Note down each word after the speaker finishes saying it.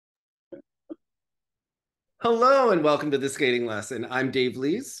Hello and welcome to the skating lesson. I'm Dave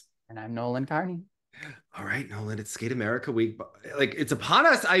Lees. And I'm Nolan Carney. All right, Nolan, it's Skate America week. Like it's upon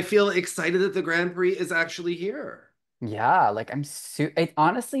us. I feel excited that the Grand Prix is actually here. Yeah, like it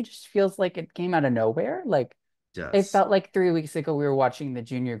honestly just feels like it came out of nowhere. Like it Yes. felt like 3 weeks ago we were watching the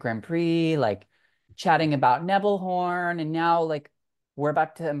Junior Grand Prix, like chatting about Nebelhorn, and now like we're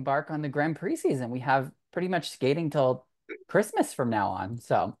about to embark on the Grand Prix season. We have pretty much skating till Christmas from now on.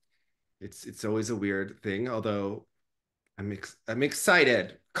 So It's always a weird thing, although I'm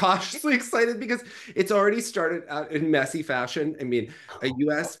excited, cautiously excited because it's already started out in messy fashion. I mean, a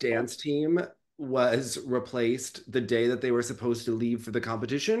US dance team was replaced the day that they were supposed to leave for the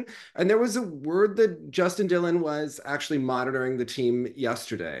competition, and there was a word that Justin Dillon was actually monitoring the team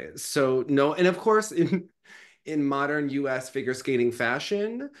yesterday. So no, and of course in modern US figure skating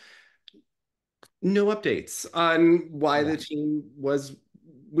fashion, no updates on why yeah. the team was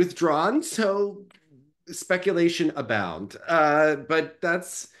withdrawn. So speculation abound. But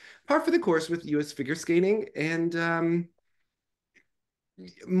that's par for the course with US figure skating and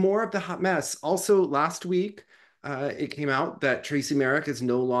more of the hot mess. Also, last week, it came out that Tracy Merrick is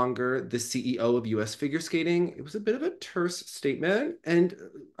no longer the CEO of US figure skating. It was a bit of a terse statement and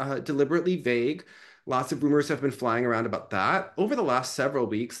deliberately vague. Lots of rumors have been flying around about that over the last several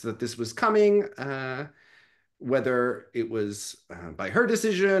weeks that this was coming. Whether it was by her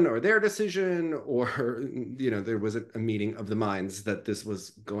decision or their decision, or there was a meeting of the minds that this was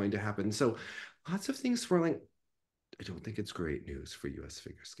going to happen. So lots of things swirling. I don't think it's great news for US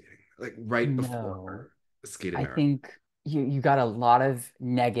figure skating, like right No, before Skate I America. think you got a lot of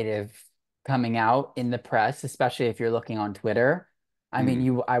negative coming out in the press, especially if you're looking on Twitter. I mean,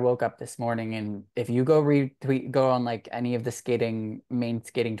 Mm. I woke up this morning and if you go on like any of the main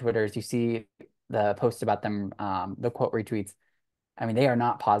skating Twitters, you see the post about them, the quote retweets. I mean, they are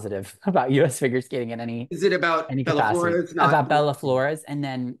not positive about US figure skating in Is it about any Bella capacity. Flores not? About Bella Flores. And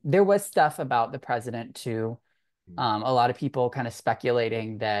then there was stuff about the president too. A lot of people kind of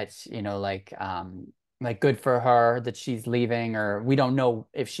speculating that, like good for her that she's leaving, or we don't know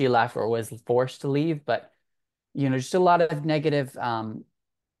if she left or was forced to leave, but just a lot of negative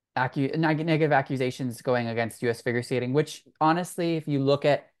accusations going against US figure skating, which honestly, if you look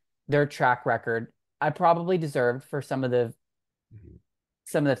at their track record, I probably deserved for some of the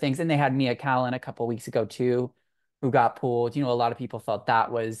things. And they had Mia Callan a couple weeks ago too, who got pulled. A lot of people felt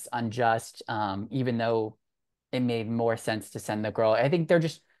that was unjust, even though it made more sense to send the girl. I think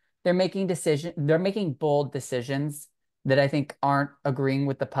they're making bold decisions that I think aren't agreeing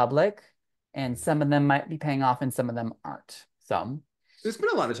with the public, and some of them might be paying off and some of them aren't. So There's been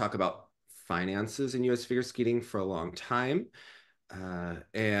a lot of talk about finances in US figure skating for a long time.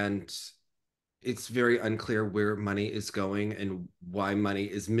 And it's very unclear where money is going and why money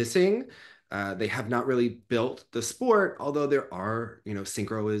is missing. They have not really built the sport, although there are,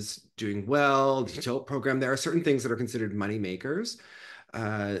 Synchro is doing well, the tilt program. There are certain things that are considered money makers.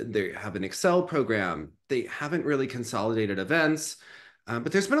 They have an Excel program. They haven't really consolidated events.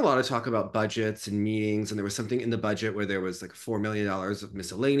 But there's been a lot of talk about budgets and meetings, and there was something in the budget where there was like $4 million of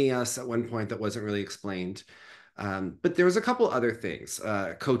miscellaneous at one point that wasn't really explained. But there was a couple other things.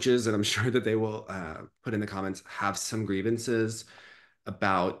 Coaches, and I'm sure that they will put in the comments, have some grievances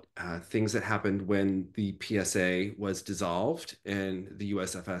about things that happened when the PSA was dissolved and the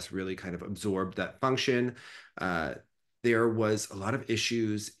USFS really kind of absorbed that function. Uh, there was a lot of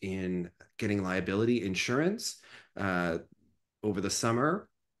issues in getting liability insurance uh, over the summer,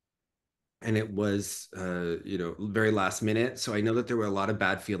 and it was very last minute. So I know that there were a lot of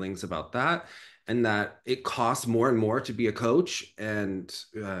bad feelings about that, and that it costs more and more to be a coach, and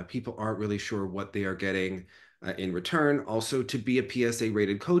people aren't really sure what they are getting in return. Also, to be a PSA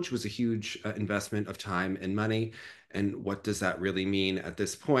rated coach was a huge investment of time and money, and what does that really mean at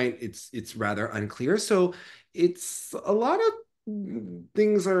this point? It's rather unclear. So it's a lot of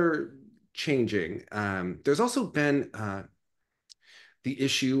things are changing. There's also been the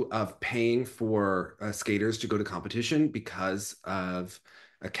issue of paying for skaters to go to competition because of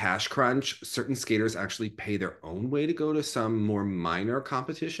a cash crunch. Certain skaters actually pay their own way to go to some more minor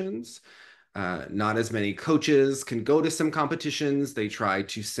competitions. Not as many coaches can go to some competitions. They try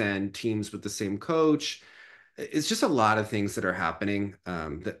to send teams with the same coach. It's just a lot of things that are happening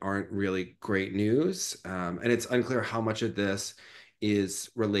that aren't really great news. And it's unclear how much of this is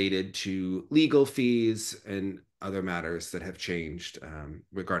related to legal fees and other matters that have changed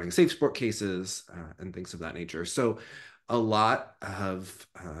regarding safe sport cases and things of that nature. So, a lot of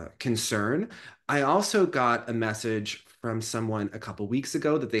concern. I also got a message from someone a couple weeks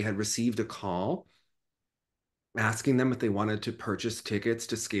ago that they had received a call asking them if they wanted to purchase tickets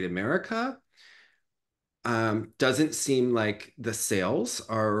to Skate America. Doesn't seem like the sales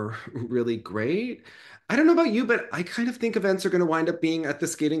are really great. I don't know about you, but I kind of think events are going to wind up being at the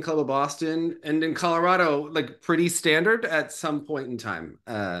Skating Club of Boston and in Colorado, like pretty standard at some point in time.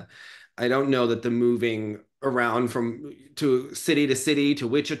 I don't know that the moving around from to city to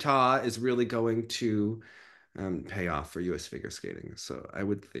Wichita is really going to pay off for U.S. figure skating. So I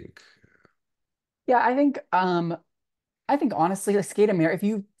would think, Yeah, I think honestly, like Skate America, if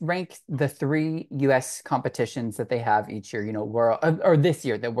you rank the three US competitions that they have each year, you know, world or this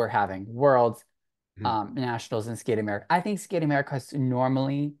year that we're having, Worlds, hmm, Nationals, and Skate America, I think Skate America is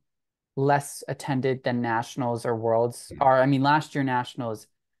normally less attended than Nationals or Worlds. Or I mean, last year Nationals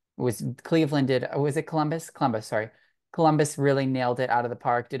was Cleveland did, was it Columbus? Columbus, sorry. Columbus really nailed it out of the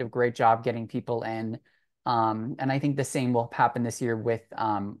park, did a great job getting people in. And I think the same will happen this year with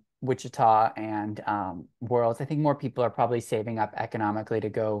Wichita and Worlds. I think more people are probably saving up economically to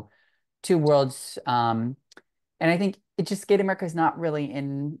go to Worlds. And I think it just Skate America is not really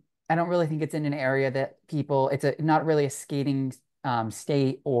in, I don't really think it's in an area that people, it's a not really a skating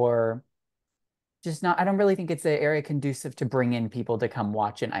state or just not, I don't really think it's an area conducive to bring in people to come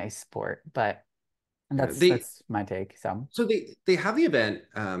watch an ice sport, but yeah, that's my take. So so they have the event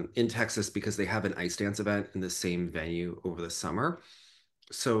in Texas because they have an ice dance event in the same venue over the summer.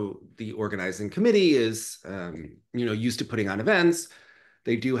 So the organizing committee is used to putting on events.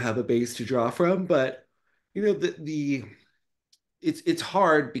 They do have a base to draw from, but the it's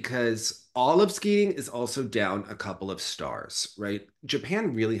hard because all of skiing is also down a couple of stars, right?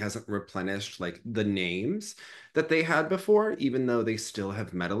 Japan really hasn't replenished like the names that they had before, even though they still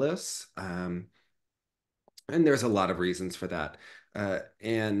have medalists. And there's a lot of reasons for that.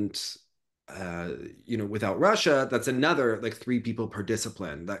 And uh, without Russia, that's another like three people per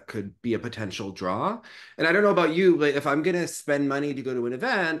discipline that could be a potential draw. And I don't know about you, but if I'm gonna spend money to go to an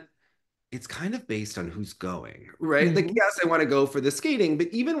event, it's kind of based on who's going, right? Like, mhm. yes, I want to go for the skating, but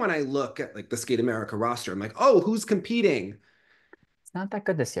even when I look at like the Skate America roster, I'm like, oh, who's competing? It's not that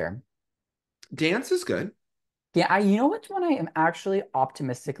good this year. Dance is good. Yeah, you know which one I am actually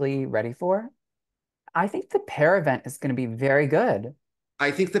optimistically ready for? I think the pair event is going to be very good.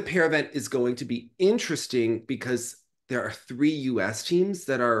 I think the pair event is going to be interesting because there are three US teams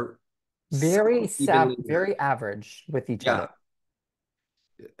that are Very somewhat evenly very matched. average with each other.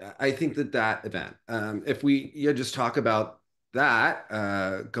 Yeah, I think that event, if we just talk about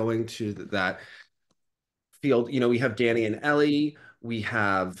that, going to that field, we have Danny and Ellie, we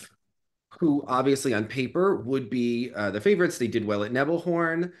have who obviously on paper would be the favorites. They did well at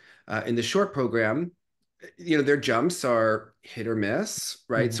Nebelhorn in the short program. Their jumps are hit or miss,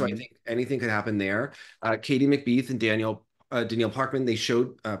 right? So I Mhm. think anything could happen there. Katie McBeath and Danielle Parkman, they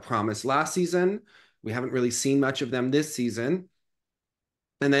showed promise last season. We haven't really seen much of them this season.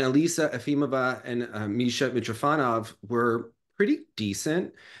 And then Elisa Efimova and Misha Mitrofanov were pretty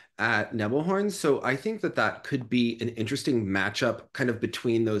decent at Nebelhorn. So I think that could be an interesting matchup kind of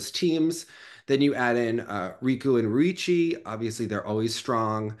between those teams. Then you add in Riku and Ricci. Obviously, they're always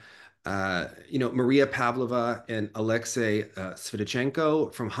strong. Maria Pavlova and Alexei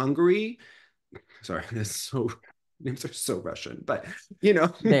Svidichenko from Hungary. Sorry, names are so Russian, but you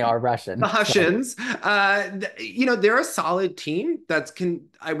know, They are the Russian. So, Hussians, they're a solid team.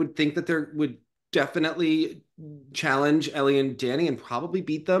 I would think that they would definitely challenge Ellie and Danny and probably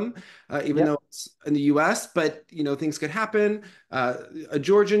beat them, even though yep. it's in the US, but things could happen. Uh, a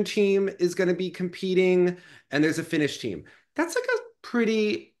Georgian team is going to be competing, and there's a Finnish team. That's like a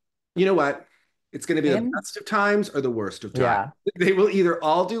pretty, you know what? It's going to be the And best of times or the worst of times. yeah. They will either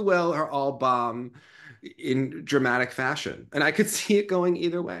all do well or all bomb in dramatic fashion. And I could see it going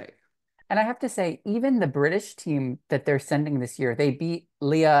either way. And I have to say, even the British team that they're sending this year, they beat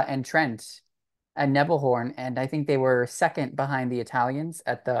Leah and Trent at Nebelhorn, and I think they were second behind the Italians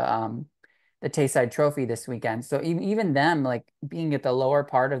at the Tayside Trophy this weekend. So even them, like being at the lower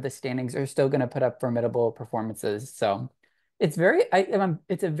part of the standings, are still going to put up formidable performances. So I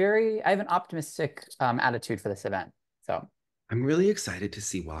have an optimistic attitude for this event. So I'm really excited to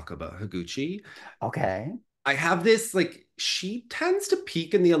see Wakaba Higuchi. okay, I have this like she tends to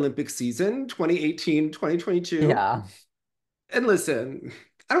peak in the Olympic season 2018, 2022. yeah, And listen,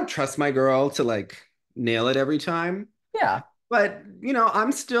 I don't trust my girl to like nail it every time, yeah, but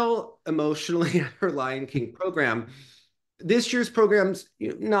I'm still emotionally at her Lion King program. This year's program's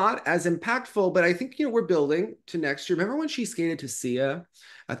not as impactful, but I think we're building to next year. Remember when she skated to Sia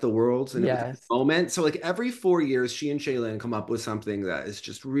at the Worlds, and it was that yes. moment? So like every 4 years, she and Shaylin come up with something that is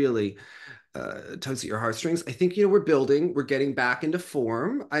just really tugs at your heartstrings. I think we're we're getting back into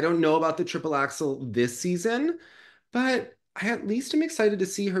form. I don't know about the triple axel this season, but I at least am excited to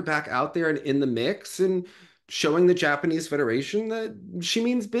see her back out there and in the mix and showing the Japanese Federation that she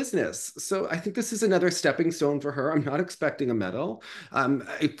means business. So I think this is another stepping stone for her. I'm not expecting a medal.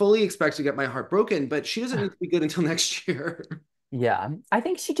 I fully expect to get my heart broken, but she doesn't need to be good until next year. Yeah, I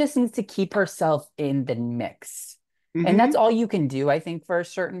think she just needs to keep herself in the mix. And that's Hmm. all you can do, I think, for a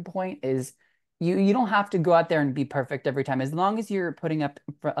certain point is you don't have to go out there and be perfect every time. As long as you're putting up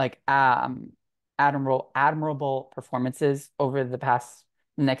like admirable performances over the past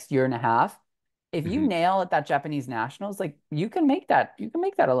next year and a half, if you Hmm. nail at that Japanese nationals, like you can make that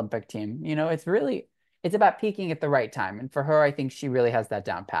Olympic team. You know, it's about peaking at the right time. And for her, I think she really has that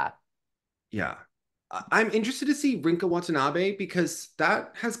down pat. Yeah. I'm interested to see Rinka Watanabe because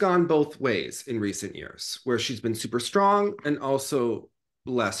that has gone both ways in recent years, where she's been super strong and also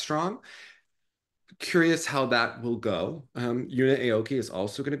less strong. Curious how that will go. Yuna Aoki is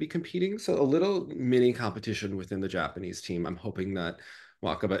also going to be competing, so a little mini competition within the Japanese team. I'm hoping that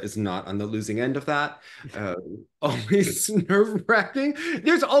Wakaba is not on the losing end of that. Uh, Always nerve-wracking.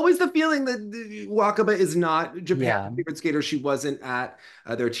 There's always the feeling that Wakaba is not Japan's Yeah. favorite skater. She wasn't at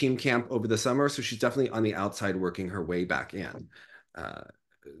their team camp over the summer, so she's definitely on the outside working her way back in. Uh,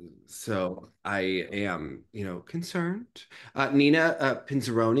 so I am, concerned. Nina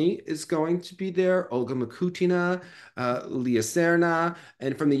Pinzeroni is going to be there. Olga Makutina, Leah Serna,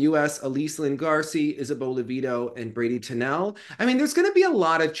 and from the U.S., Elise Lynn Garci, Isabeau Levito, and Brady Tennell. I mean, there's going to be a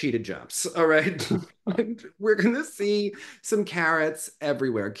lot of cheetah jumps. All right, and we're going to see some carrots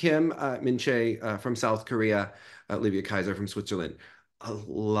everywhere. Kim Min-chae from South Korea, Olivia Kaiser from Switzerland. A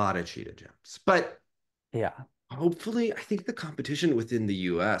lot of cheetah jumps, but Yeah. hopefully, I think the competition within the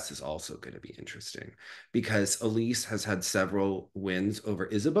US is also going to be interesting because Elise has had several wins over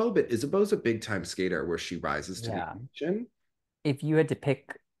Isabeau, but Isabeau's a big time skater where she rises to the Yeah. occasion. If you had to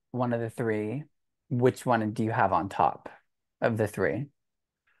pick one of the three, which one do you have on top of the three?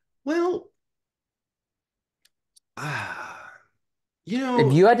 Well, ah, you If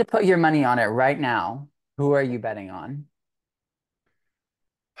know, you had to put your money on it right now, who are you betting on?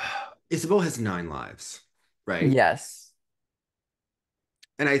 Isabeau has 9 lives, right? Yes.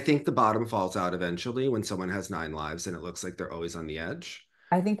 And I think the bottom falls out eventually when someone has 9 lives and it looks like they're always on the edge.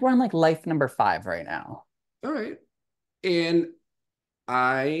 I think we're on like life number five right now. All right. And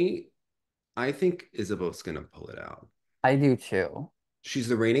I I think Isabeau's gonna pull it out. I do too. She's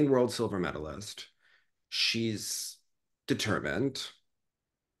the reigning world silver medalist. She's determined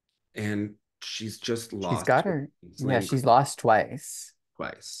and she's just She's lost got her, yeah, Lane she's lost twice.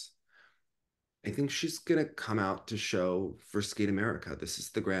 twice. I think she's gonna come out to show for Skate America. This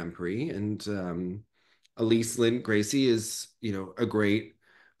is the Grand Prix, and Elise Lynn Gracie is, a great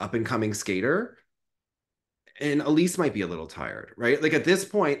up and coming skater. And Elise might be a little tired, right? Like at this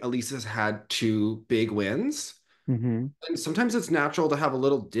point, Elise has had 2 big wins, Hmm. and sometimes it's natural to have a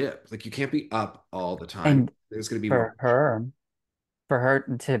little dip. Like you can't be up all the time. And There's gonna be more. for her, for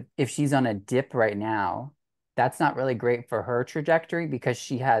her to, if she's on a dip right now, that's not really great for her trajectory because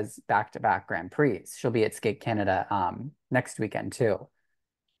she has back-to-back Grand Prix. She'll be at Skate Canada next weekend too.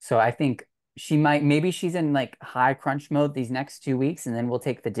 So I think she might, maybe she's in like high crunch mode these next 2 weeks, and then we'll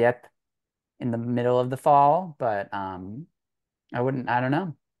take the dip in the middle of the fall. But I don't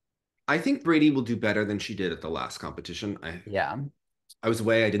know. I think Brady will do better than she did at the last competition. Yeah. I was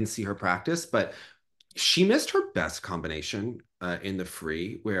away, I didn't see her practice, but she missed her best combination in the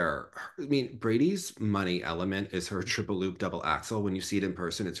free. Where I mean, Brady's money element is her triple loop double axel. When you see it in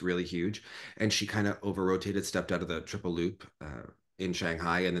person, it's really huge, and she kind of over rotated, stepped out of the triple loop in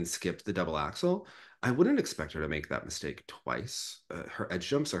Shanghai, and then skipped the double axel. I wouldn't expect her to make that mistake twice. Her edge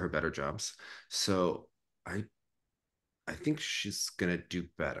jumps are her better jumps, so I I think she's gonna do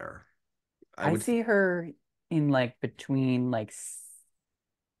better. I I would see her in like between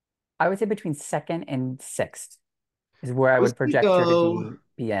I would say between second and sixth is where I I was would gonna project her to go.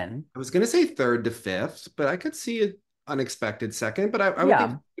 be in. I was gonna say third to fifth, but I could see an unexpected second. But I would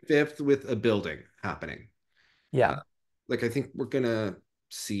think Yeah. fifth with a building happening. Uh, Yeah. like I think we're gonna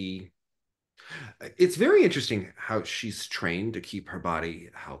see. It's very interesting how she's trained to keep her body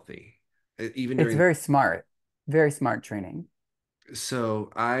healthy, even It's during. very smart. Very smart training.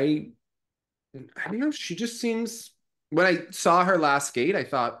 So I don't know. She just seems. When I saw her last skate, I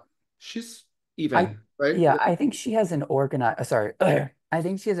thought she's I even, right? yeah, I think she has an organized sorry. I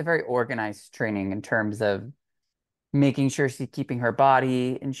think she has a very organized training in terms of making sure she's keeping her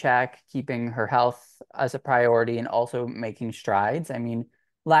body in check, keeping her health as a priority, and also making strides. I mean,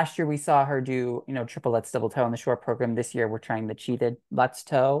 last year we saw her do, triple Let's Double Toe in the short program. This year we're trying the cheated Let's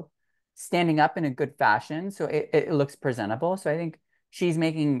Toe, standing up in a good fashion. So it looks presentable. So I think she's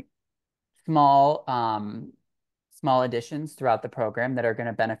making small small additions throughout the program that are going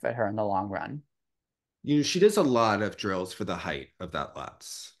to benefit her in the long run. She does a lot of drills for the height of that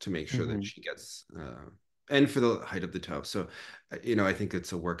lats to make sure that Hmm. she gets, and for the height of the toe. So, I think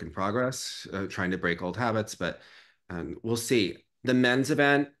it's a work in progress, trying to break old habits, but we'll see. The men's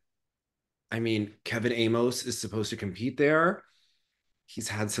event, I mean, Kevin Amos is supposed to compete there. He's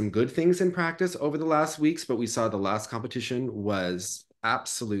had some good things in practice over the last weeks, but we saw the last competition was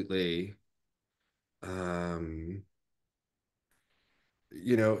absolutely, um,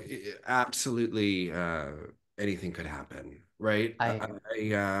 absolutely anything could happen, right? I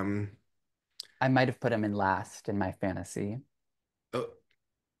I I might have put him in last in my fantasy. oh,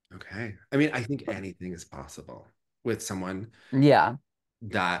 okay. I mean, I think anything is possible with someone Yeah.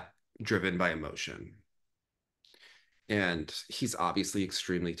 that driven by emotion. And he's obviously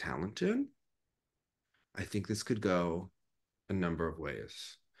extremely talented. I think this could go a number of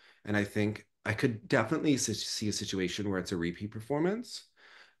ways. And I think I could definitely see a situation where it's a repeat performance.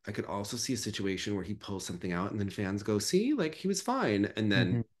 I could also see a situation where he pulls something out and then fans go, see, like he was fine. And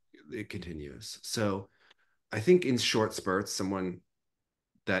then Hmm. it continues. So I think in short spurts, someone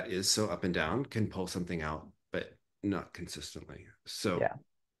that is so up and down can pull something out, but not consistently. So Yeah.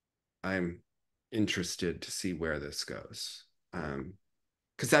 I'm interested to see where this goes.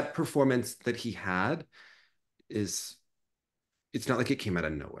 Because that performance that he had is it's not like it came out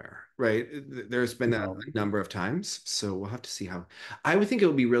of nowhere, right? There's been a No. number of times, so we'll have to see how. I would think it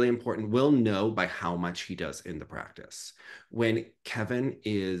would be really important. We'll know by how much he does in the practice. When Kevin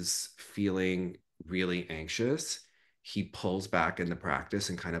is feeling really anxious, he pulls back in the practice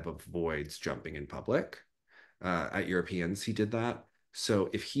and kind of avoids jumping in public. At Europeans, he did that. So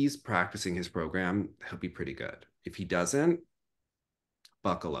if he's practicing his program, he'll be pretty good. If he doesn't,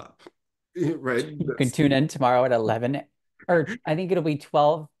 buckle up, right? You can That's, tune in tomorrow at 11, or I think it'll be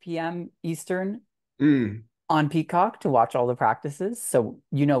 12 p.m. Eastern mm. on Peacock to watch all the practices. So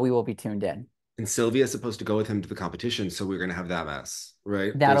we will be tuned in. And Sylvia is supposed to go with him to the competition, so we're gonna have that mess,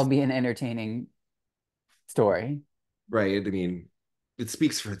 right? That'll be an entertaining story. Right. I mean, it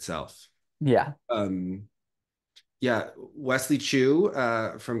speaks for itself. Yeah, Um, yeah, Wesley Chu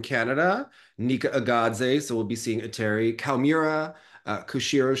from Canada, Nika Agadze, so we'll be seeing Ateri, Kalmura,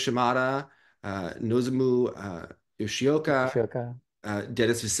 Koshiro Shimada, Nozomu Yoshioka, Yoshioka.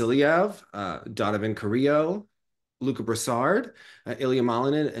 Denis Vasilyev, Donovan Carrillo, Luca Brassard, Ilya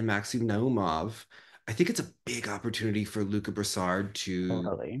Malinin, and Maxim Naumov. I think it's a big opportunity for Luca Brassard to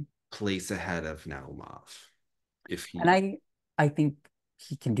Totally. place ahead of Naumov if And he. I think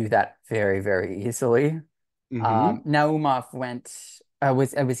he can do that very, very easily. Mhm. Naumov went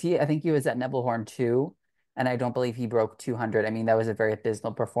was he I think he was at Nebelhorn too, and I don't believe he broke 200. I mean, that was a very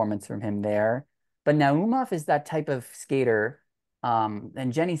abysmal performance from him there. But Naumov is that type of skater.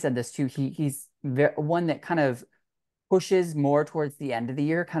 And Jenny said this too. He's one that kind of pushes more towards the end of the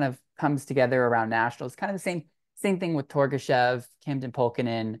year, kind of comes together around nationals. Kind of the same thing with Torgashev, Camden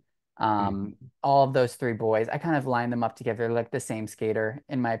Polkinen, Mhm. all of those three boys. I kind of line them up together like the same skater,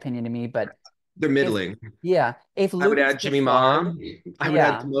 in my opinion to me. But They're if middling. yeah, if I would Lucas add Jimmy Ma. Broussard, I would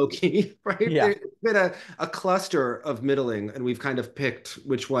add yeah, Tomoki, right? yeah, There's been a cluster of middling, and we've kind of picked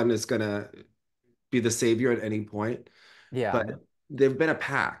which one is going to be the savior at any point. yeah, But they've been a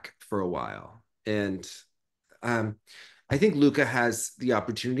pack for a while. And um, I think Luca has the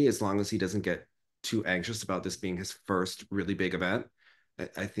opportunity, as long as he doesn't get too anxious about this being his first really big event.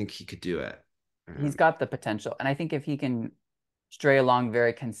 I think he could do it. he's Um, got the potential. And I think if he can stray along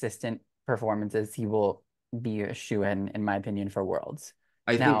very consistent performances, he will be a shoe in my opinion, for Worlds.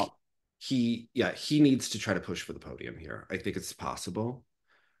 I think Now, he needs to try to push for the podium here. I think it's possible.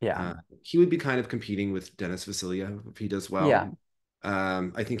 yeah, Uh, he would be kind of competing with Denis Vasilyev if he does well. yeah,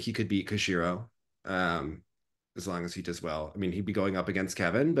 I think he could beat Koshiro um, as long as he does well. I mean, he'd be going up against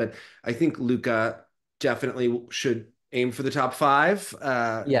Kevin, but I think Luca definitely should aim for the top five,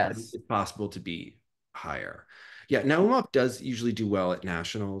 but yes, it's possible to be higher. Yeah, Naumov does usually do well at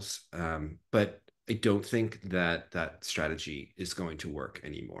nationals, but I don't think that that strategy is going to work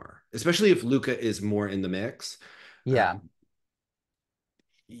anymore, especially if Luca is more in the mix. Uh, yeah.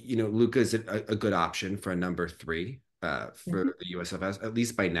 Luca is a good option for a number three for Mhm. the USFS, at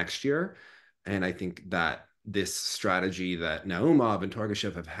least by next year. And I think that this strategy that Naumov and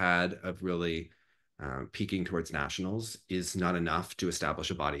Torgashev have had of really peaking towards nationals is not enough to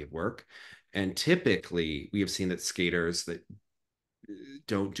establish a body of work. And typically, we have seen that skaters that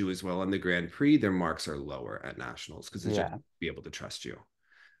don't do as well on the Grand Prix, their marks are lower at nationals because they just Yeah. be able to trust you.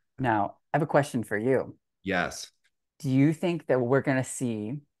 Now, I have a question for you. Yes. Do you think that we're going to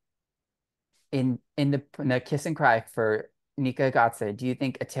see in the kiss and cry for Nika Gatse, do you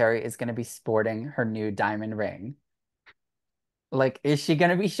think Ateri is going to be sporting her new diamond ring? Like, is she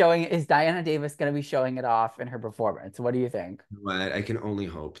gonna be showing, is Diana Davis gonna be showing it off in her performance? What do you think? But I can only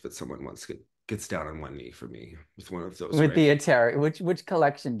hope that someone gets down on one knee for me with one of those With rings. the Atari, which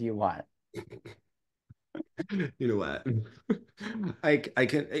collection do you want? You know what? I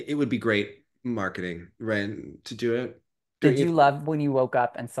can. It would be great marketing, right, to do it. Don't Did you you think? love when you woke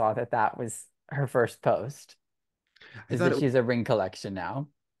up and saw that that was her first post? I Is thought that it. she's a ring collection now?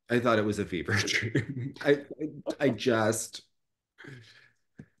 I thought it was a fever dream. I just.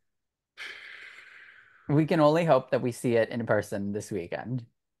 We can only hope that we see it in person this weekend.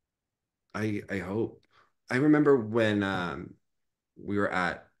 I hope. I remember when we were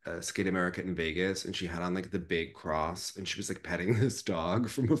at Skate America in Vegas and she had on like the big cross and she was like petting this dog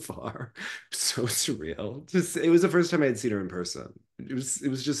from afar. So surreal. Just it was the first time I had seen her in person. It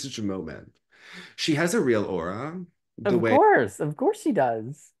was just such a moment. She has a real aura. The way Of course she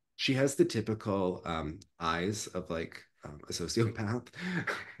does. she has the typical eyes of like a sociopath.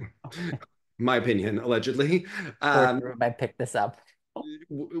 My opinion, allegedly. Fourth Um, room, I picked this up.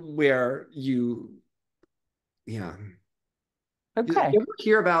 where you, yeah. You Okay. ever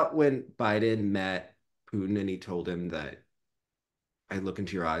hear about when Biden met Putin and he told him that I look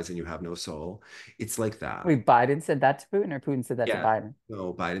into your eyes and you have no soul? It's like that. Wait, Biden said that to Putin or Putin said that to Yeah. Biden?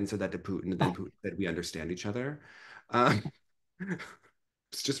 No, Biden said that to Putin, and then Oh, Putin said we understand each other. I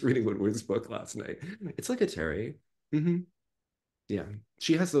was just reading Woodward's book last night. It's like a Terry. Hmm. Yeah.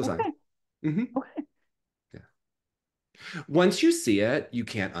 She has those eyes. okay. Hmm. Okay. Yeah. Once you see it, you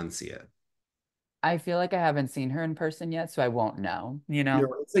can't unsee it. I feel like I haven't seen her in person yet, so I won't know, you You know?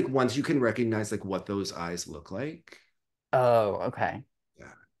 know, it's like once you can recognize like what those eyes look like, Oh, okay.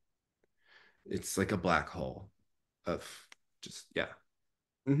 yeah, it's like a black hole of just yeah.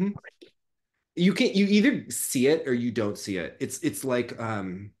 Hmm. You either see it or you don't see it. It's like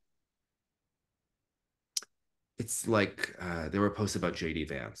there were posts about JD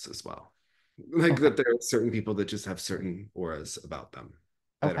Vance as well. Like Okay. that there are certain people that just have certain auras about them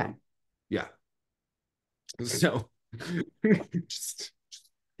that are Okay. yeah. So just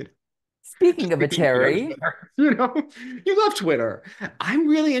Speaking of a thinking about Terry, Twitter, you love Twitter. I'm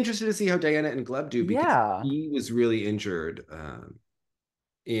really interested to see how Diana and Gleb do because yeah. he was really injured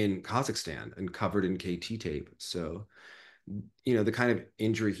in Kazakhstan and covered in KT tape. So, the kind of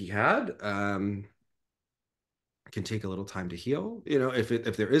injury he had can take a little time to heal.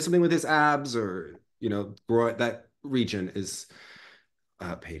 If there is something with his abs or that region is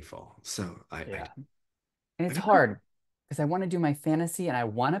painful. So Yeah. And I it's don't know. hard because I want to do my fantasy and I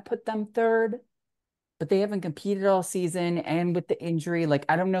want to put them third, but they haven't competed all season. And with the injury, like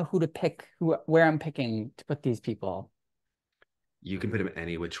I don't know who to pick, where I'm picking to put these people. You can put him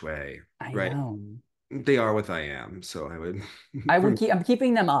any which way, I right? know. They are what I am, so I would I would from keep, I'm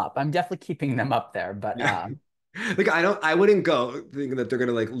keeping them up. I'm definitely keeping them up there, but yeah. Like I wouldn't go thinking that they're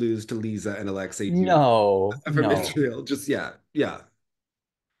gonna like lose to Lisa and Alexei Dune no, from no. Israel. Just yeah, yeah,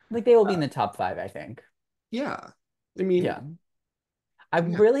 Like they will be in the top five, I think. yeah. I mean, Yeah.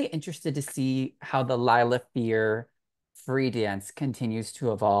 I'm yeah, really interested to see how the Lila Fear free dance continues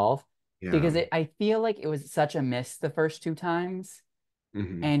to evolve yeah. because I feel like it was such a miss the first two times.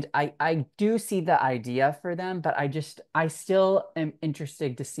 Hmm. And I do see the idea for them, but I still am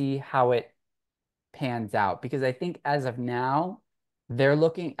interested to see how it pans out because I think as of now,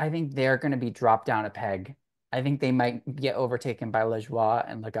 I think they're going to be dropped down a peg. I think they might get overtaken by Lejoie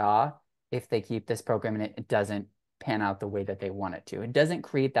and Laga if they keep this program and it doesn't pan out the way that they want it to. It doesn't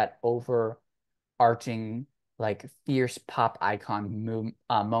create that overarching, like fierce pop icon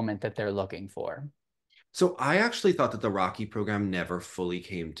moment that they're looking for. So I actually thought that the Rocky program never fully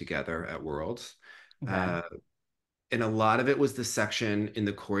came together at Worlds. Okay. Uh, and a lot of it was the section in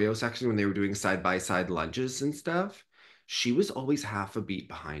the choreo section when they were doing side by side lunges and stuff. She was always half a beat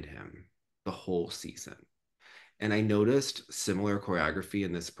behind him the whole season. And I noticed similar choreography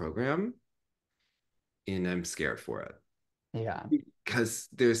in this program, and I'm scared for it Yeah. because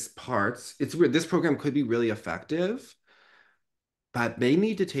there's parts. It's weird. This program could be really effective, but they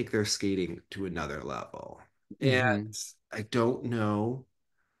need to take their skating to another level. And Hmm. I don't know.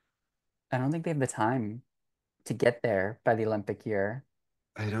 I don't think they have the time to get there by the Olympic year.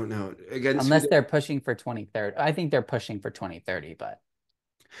 I don't know against who Unless they. they're pushing for 2030. I think they're pushing for 2030, but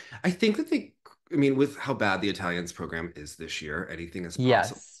I think that they. I mean, with how bad the Italians program is this year, anything is possible.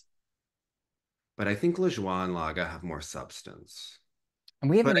 yes. But I think Lejoie and Laga have more substance. And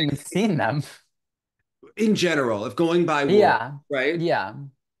we But haven't even seen them. in general, if going by world, Yeah. right? Yeah.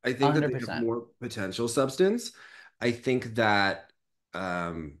 I think that they have 100%. more potential substance. I think that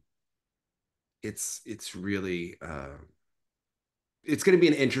um, it's really it's going to be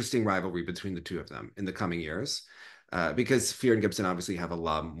an interesting rivalry between the two of them in the coming years. because Fear and Gibson obviously have a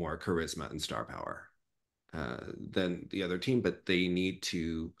lot more charisma and star power than the other team, but they need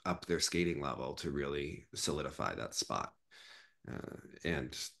to up their skating level to really solidify that spot.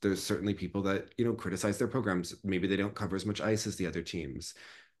 And there's certainly people that criticize their programs. Maybe they don't cover as much ice as the other teams.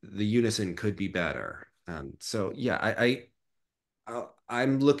 The unison could be better. So yeah,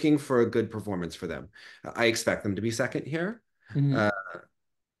 I'm looking for a good performance for them. I expect them to be second here, Mhm. uh,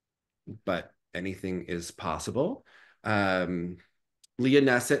 but anything is possible. Um, Leah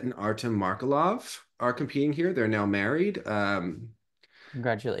Nesset and Artem Markelov are competing here. They're now married.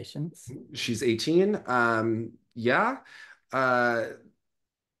 Congratulations. She's 18. Yeah. Uh,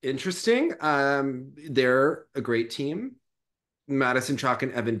 Interesting. They're a great team. Madison Chalk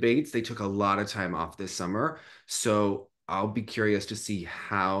and Evan Bates, they took a lot of time off this summer. So I'll be curious to see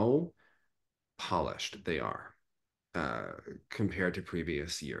how polished they are uh, compared to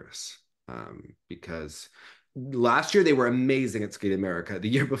previous years. Because last year they were amazing at Skate America. The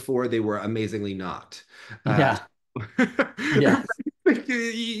year before they were amazingly not. Uh, Yeah. Yes.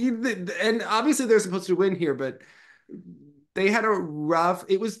 and obviously they're supposed to win here, but they had a rough.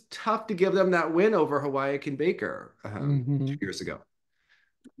 It was tough to give them that win over Hawaii and Baker Hmm. 2 years ago.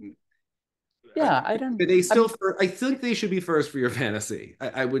 I, Yeah, I don't they still, I'm I think they should be first for your fantasy.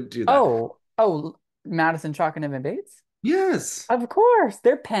 I would do that. oh, Madison Chalk and Evan Bates? Yes, Of course.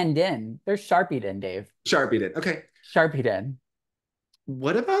 They're penned in. They're sharpied in, Dave. Sharpie did. Okay. Sharpied in.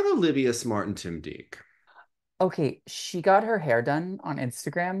 What about Olivia Smart and Tim Deek? Okay, she got her hair done on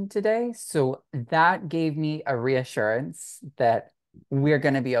Instagram today, so that gave me a reassurance that we're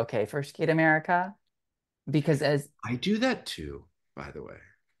gonna be okay for Skate America. Because as I do that too, by the way.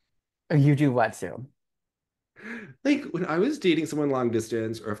 you do what too? Like when I was dating someone long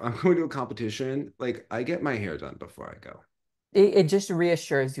distance, or if I'm going to a competition, like I get my hair done before I go. It just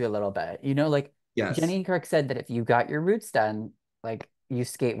reassures you a little bit. You know, like Yes, Jenny Kirk said that if you got your roots done, like you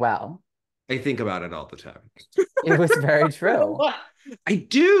skate well. I think about it all the time. It was very true. I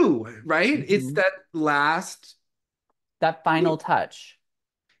do, right? It's Mhm. that last, That final touch.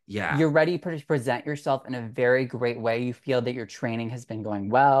 yeah. You're ready to present yourself in a very great way. You feel that your training has been going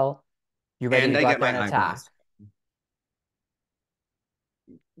well. You're ready to And I go out get there my and attack. eyebrows.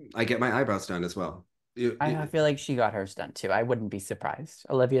 I get my eyebrows done as well. I feel like she got hers done too. I wouldn't be surprised.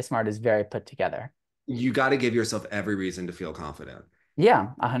 Olivia Smart is very put together. You got to give yourself every reason to feel confident. Yeah,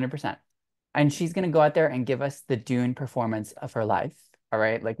 100%. And she's going to go out there and give us the Dune performance of her life. All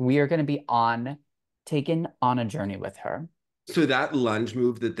right. Like we are going to be taken on a journey with her. So that lunge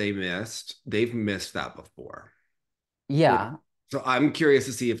move that they missed, they've missed that before. It, Yeah. so I'm curious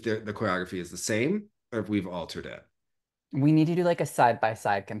to see if the choreography is the same or if we've altered it. We need to do like a side by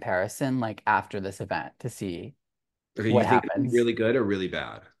side comparison, like after this event to see Okay, you what think it'll be happens. really good or really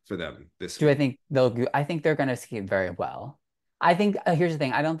bad for them this Do I week? think I think they're going to skate very well. I think, here's the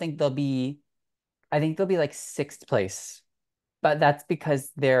thing. I don't think I think they'll be like sixth place, but that's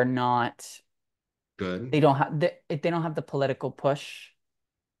because Good. they don't have the political push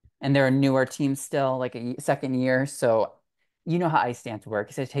and they're a newer team still, like a second year. So you know how ice dance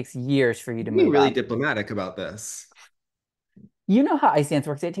works. It takes years for you to Being move really up. diplomatic about this. You know how ice dance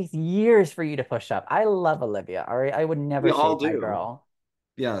works. It takes years for you to push up. I love Olivia. All right. I would We never all shade my do. girl.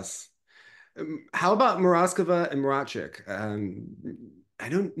 Yes. How about Moroskova and Morachik? I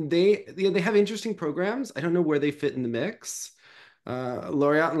don't. They have interesting programs. I don't know where they fit in the mix.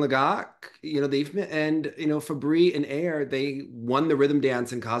 Laureate and Lagak, they've been, and Fabri and Air, they won the rhythm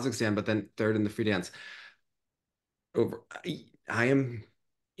dance in Kazakhstan, but then third in the free dance. Over, I am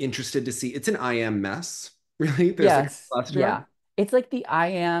interested to see. It's an IM mess, really. There's like a Yes. cluster. Yeah. It's like the I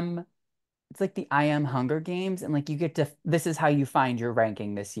am it's like the I am Hunger Games, and like you get to this is how you find your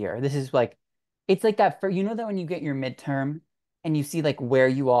ranking this year. This is like it's like that for that when you get your midterm and you see like where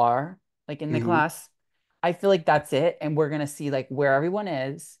you are like in the Mhm. class. I feel like that's it, and we're gonna see like where everyone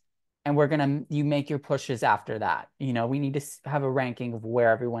is, and you make your pushes after that. We need to have a ranking of where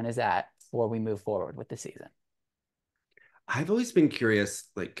everyone is at before we move forward with the season. I've always been curious,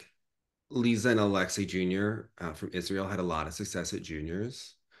 like Lisa and Alexei Jr. From Israel had a lot of success at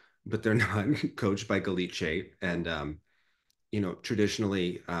juniors, but they're not coached by Galit Chait. And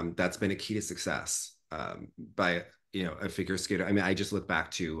traditionally, that's been a key to success by a figure skater. I mean, I just look back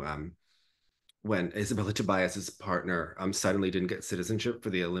to when Isabella Tobias's partner suddenly didn't get citizenship for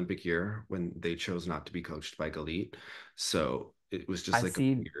the Olympic year when they chose not to be coached by Galit. So it was just I like a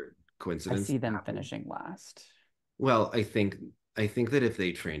see weird I coincidence see that them happened. finishing last. Well, I think that if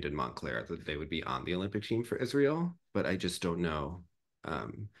they trained in Montclair, that they would be on the Olympic team for Israel, but I just don't know.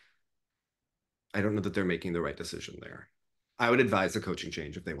 Um, I don't know that they're making the right decision there. I would advise a coaching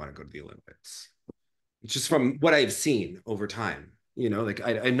change if they want to go to the Olympics. just from what I've seen over time. Like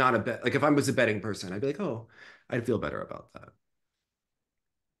I'm not a bet. Like if I was a betting person, I'd be like, oh, I'd feel better about that.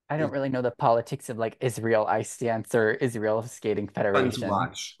 I don't It's really know the politics of like Israel ice dance or Israel Skating fun to Federation.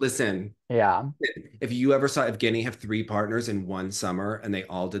 watch. Listen, Yeah. if you ever saw Evgeny have three partners in one summer and they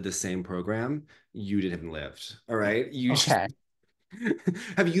all did the same program, you didn't lived. All right. You just Okay.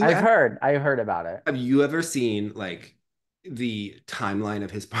 have you have, I've heard about it. have you ever seen like the timeline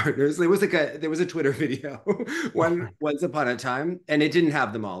of his partners? There was a Twitter video Oh one my, once upon a time, and it didn't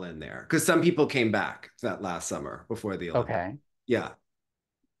have them all in there because some people came back that last summer before the Olympics. okay. Yeah.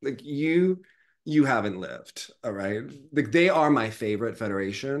 Like you haven't lived, all right? Like they are my favorite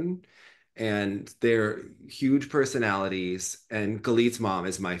federation and they're huge personalities and Galit's mom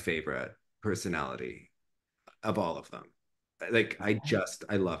is my favorite personality of all of them. Like I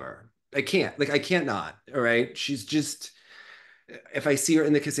love her. I can't not, all right? She's just if I see her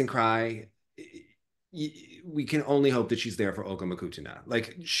in the kiss and cry, we can only hope that she's there for Olga Makutuna.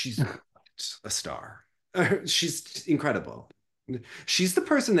 Like she's a star. She's incredible. She's the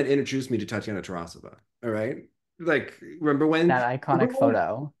person that introduced me to Tatiana Tarasova. All right. Like, That iconic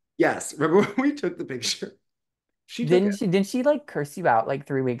photo. yes, remember when we took the picture? She took it. Didn't she like curse you out like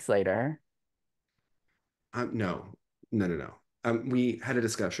 3 weeks later? No, no, no, no. We had a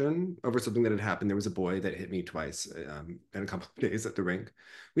discussion over something that had happened. There was a boy that hit me twice in a couple of days at the rink.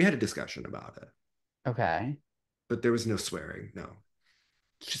 We had a discussion about it, Okay. but there was no swearing. No,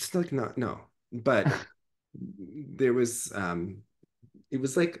 just like not no. But there was it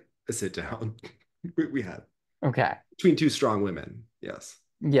was like a sit down we had Okay. between two strong women. Yes.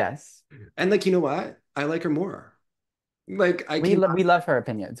 Yes. And like, you know what? I like her more. Like I can We love her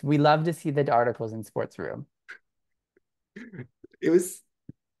opinions. We love to see the articles in Sports Room. it was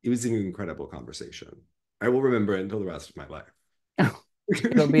it was an incredible conversation. I will remember it until the rest of my life.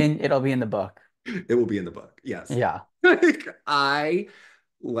 It'll be in the book. It will be in the book. Yes. Yeah. Like I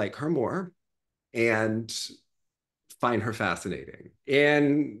like her more and find her fascinating.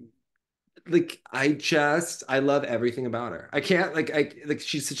 And like I love everything about her. I can't like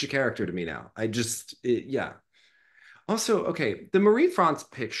she's such a character to me now. Yeah. Also, okay, the Marie France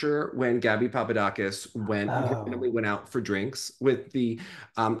picture when Gabby Papadakis randomly Oh. went out for drinks with the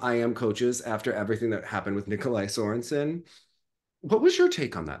IM coaches after everything that happened with Nikolai Sorensen. What was your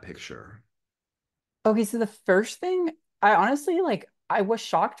take on that picture? Okay, so the first thing, I honestly like I was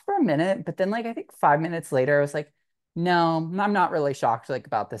shocked for a minute, but then like I think 5 minutes later, I was like, no, I'm not really shocked like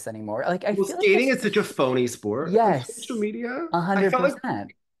about this anymore. Like I Well, feel like skating is such a phony sport on social yes, media. a I hundred felt like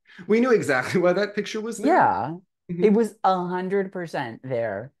percent. we knew exactly why that picture was there. Yeah. It Mhm. was 100%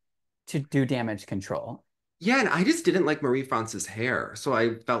 there to do damage control. Yeah, and I just didn't like Marie France's hair, so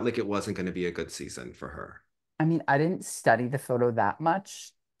I felt like it wasn't going to be a good season for her. I mean, I didn't study the photo that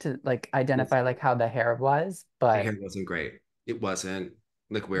much to like identify like how the hair was, The but hair wasn't great. It wasn't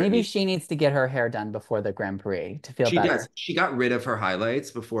like where it maybe needed. she needs to get her hair done before the Grand Prix to feel She does. better. She got rid of her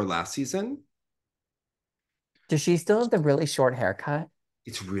highlights before last season. Does she still have the really short haircut?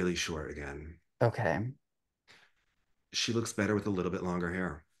 It's really short again. Okay. She looks better with a little bit longer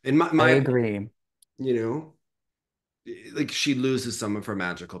hair. In I my opinion, agree. you know, like she loses some of her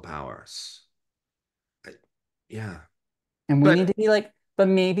magical powers. I- yeah. And we But need to be like, but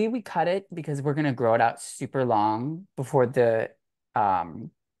maybe we cut it because we're gonna grow it out super long before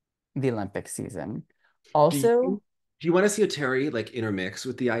um the Olympic season. do you Also, do you want to see a Terry like intermix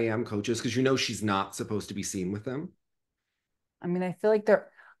with the IAM coaches? Because you know she's not supposed to be seen with them. I mean, I feel like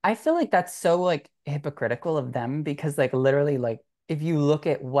that's so like hypocritical of them because like literally like if you look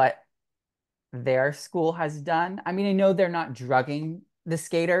at what their school has done, I mean, I know they're not drugging the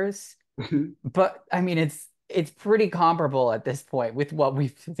skaters, but I mean it's pretty comparable at this point with what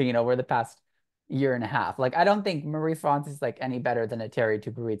we've seen over the past year and a half. Like I don't think Marie France is like any better than a Terry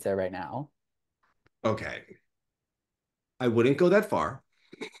Tupuritsa right now. Okay. I wouldn't go that far.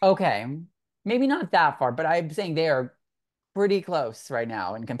 Okay, maybe not that far, but I'm saying they are pretty close right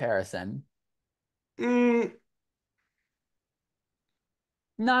now in comparison. Mm,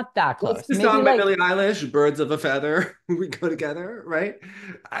 Not that what's close. the Maybe song by like Billie Eilish? Birds of a feather. We go together, right?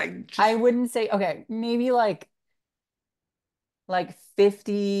 I I just wouldn't say okay, maybe like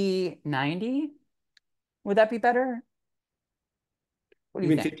 50-90. Would that be better? What do you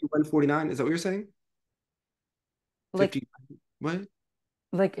you mean think? 51-49? Is that what you're saying? Like 50 what?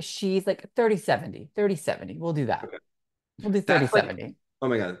 like she's like 30-70, 30-70. We'll do that. Okay. We'll do That's like, 30-70. oh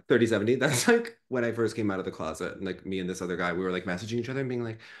my God, 30-70. That's like when I first came out of the closet and like me and this other guy, we were like messaging each other and being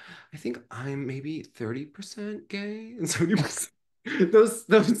like, I think I'm maybe 30% gay and 70%.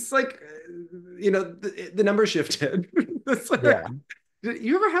 Those like the number shifted. That's like, Yeah. Did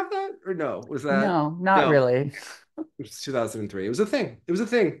you ever have that or no? Was that No, not no? really. It was 2003. It was a thing. It was a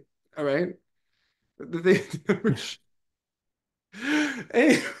thing. All right. The thing.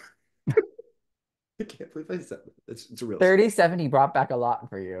 Hey, I can't believe I said that. It's a real story. 3070 brought back a lot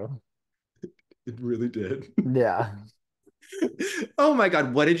for you. It really did. Yeah. Oh my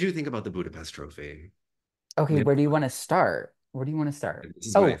God. What did you think about the Budapest Trophy? Okay, We where do you want to start? Where do you want to start? This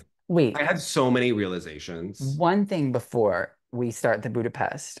is what Oh, I wait. had so many realizations. One thing before we start the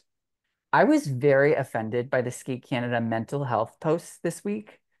Budapest. I was very offended by the Skate Canada mental health posts this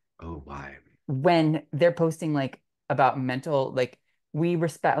week Oh, why? when they're posting like about mental, like we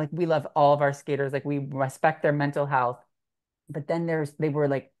respect, like we love all of our skaters, like we respect their mental health. But then they were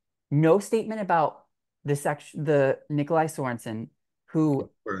like, no statement about the Nikolai Sorensen, Of who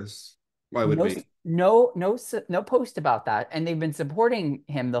course. Why would we? no post about that, and they've been supporting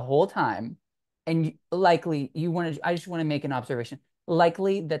him the whole time. And likely, I just want to make an observation.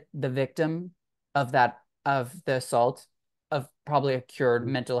 Likely that the victim of the assault of probably cured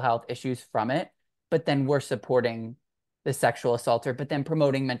mental health issues from it, but then we're supporting the sexual assaulter, but then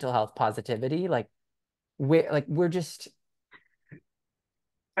promoting mental health positivity. We're just,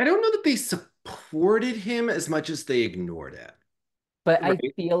 I don't know that they supported him as much as they ignored it. but I Right?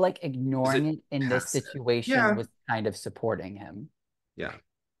 feel like Was ignoring it it in this passive? situation Yeah. was kind of supporting him. Yeah.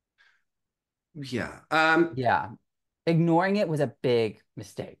 Yeah. Yeah. Ignoring it was a big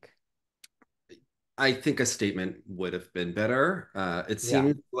mistake. I think a statement would have been better. It Yeah.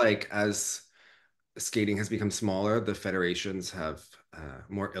 seems like as skating has become smaller, the federations have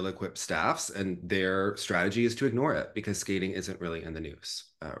more ill-equipped staffs, and their strategy is to ignore it because skating isn't really in the news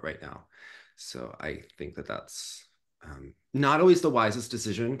right now. So I think that that's not always the wisest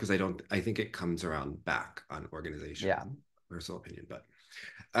decision because I think it comes around back on organization, Yeah. personal opinion. But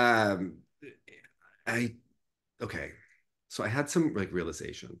um, I, okay. So I had some like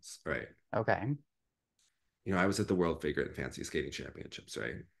realizations, right? Okay. I was at the World Figure and Fancy Skating Championships,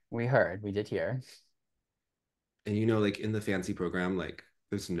 right? We heard, we did hear. And like in the fancy program, like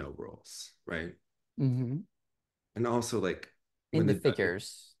there's no rules, right? Hmm. And also like In when the the judges,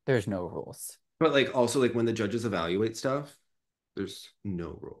 figures, there's no rules. but like also like when the judges evaluate stuff, there's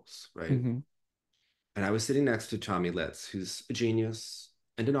no rules, right? Hmm. And I was sitting next to Tommy Litz, who's a genius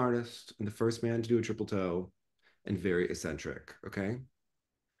and an artist and the first man to do a triple toe and very eccentric. Okay.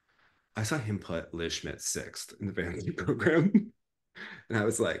 I saw him put Liz Schmidt sixth in the fantasy program. And I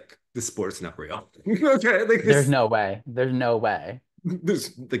was like, this sport's not real. Okay. Like There's no way. There's no way.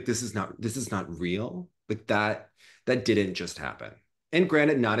 this is not real. Like that didn't just happen. And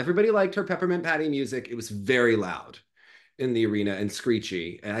granted, not everybody liked her Peppermint Patty music. It was very loud in the arena and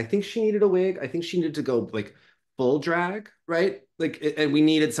screechy. And I think she needed a wig. I think she needed to go like full drag, right? Like, and we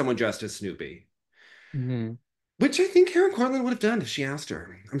needed someone dressed as Snoopy, Hmm. which I think Karen Cortland would have done if she asked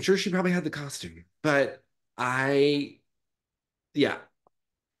her. I'm sure she probably had the costume, but I, yeah,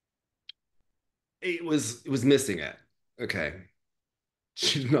 it was missing it. Okay,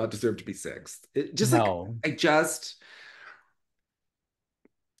 she did not deserve to be sixth. Just like No. I just,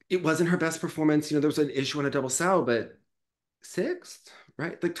 it wasn't her best performance. There was an issue on a double sow, but sixth,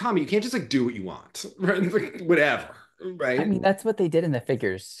 right? Like Tommy, you can't just like do what you want, right? Like, whatever, I right? mean, that's what they did in the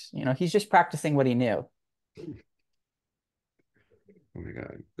figures. He's just practicing what he knew. Oh my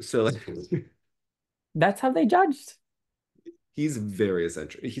God. So like That's how they judged. he's very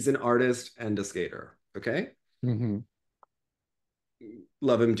eccentric. He's an artist and a skater. Okay. Hmm.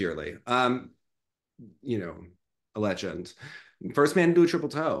 Love him dearly. You know, a legend. First man to do a triple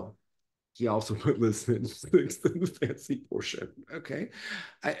toe. He also put listen sixth in the fancy portion. Okay.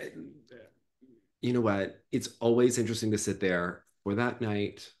 I you know what? It's always interesting to sit there for that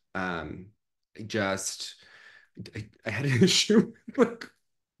night. I just I had an issue like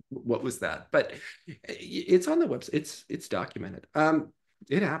what was that? But it's on the website. It's documented.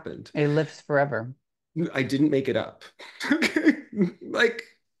 It happened. It lives forever. I didn't make it up. Okay. Like,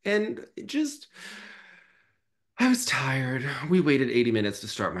 and it just I was tired. We waited 80 minutes to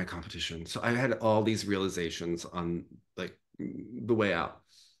start my competition. So I had all these realizations on like the way out.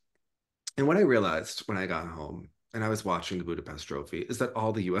 And what I realized when I got home and I was watching the Budapest Trophy is that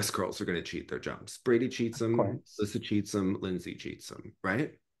all the US girls are going to cheat their jumps. Brady cheats Of them, course. Lisa cheats them, Lindsay cheats them,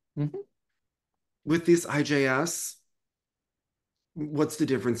 right? Hmm. With this IJS, what's the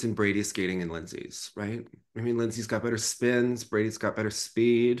difference in Brady's skating and Lindsay's, right? I mean, Lindsay's got better spins, Brady's got better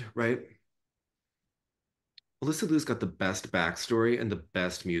speed, right? Alyssa Lou's got the best backstory and the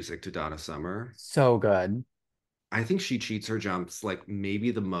best music to Donna Summer. So good. I think she cheats her jumps like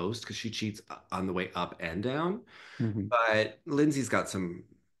maybe the most because she cheats on the way up and down. Hmm. But Lindsay's got some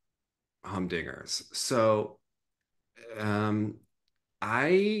humdingers. So um,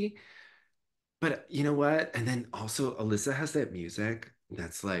 I, but you know what? And then also Alyssa has that music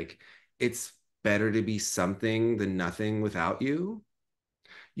that's like, it's better to be something than nothing without you.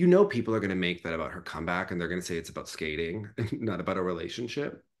 You know, people are going to make that about her comeback and they're going to say it's about skating and not about a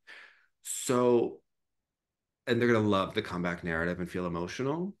relationship. So, and they're going to love the comeback narrative and feel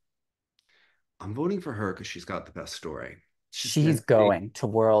emotional. I'm voting for her because she's got the best story. She's She's devastating. going to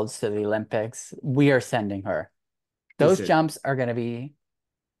Worlds, to the Olympics. We are sending her. Those Listen, jumps are going to be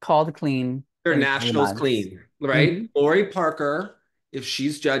called clean they're in 3 months. clean, right? Hmm. Lori Parker, if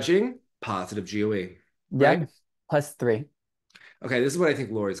she's judging, positive GOE, right? Yep. +3 Okay, this is what I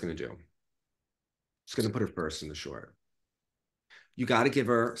think Lori's going to do. She's going to put her first in the short. You got to give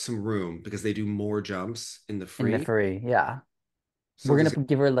her some room because they do more jumps in the in the free. free. Yeah. So We're there's, gonna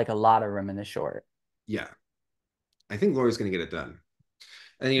give her like a lot of room in the short. yeah, I think Lori's going to get it done.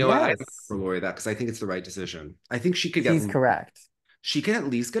 And you know what? I'm Yes. for Lori that because I think it's the right decision. I think She's correct. she could at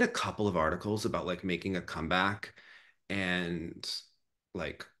least get a couple of articles about like making a comeback and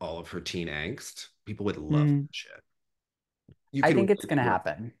like all of her teen angst. People would love that Mm, shit. You I could think it's really gonna work.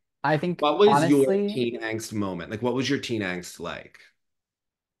 happen. I think What was your honestly, teen angst moment? Like, what was your teen angst like?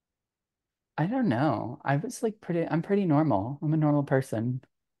 I don't know. I'm pretty normal. I'm a normal person.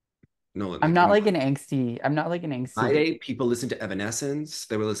 Nolan, like in I'm not like an my angsty, day, people listened to Evanescence.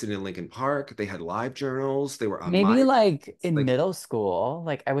 They were listening to Linkin Park. They had live journals. They were on my maybe like in like middle school.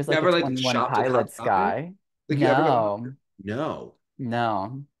 Like I was like a never like 21 shopped at Hot Pilots Topic. guy. Like you ever go? No, No.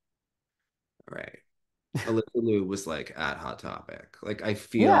 no. All right. Alyssa Liu was like at Hot Topic. Like I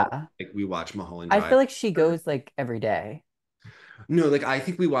feel Yeah. like we watch Mulholland I Drive. feel like she goes like every day. No, like I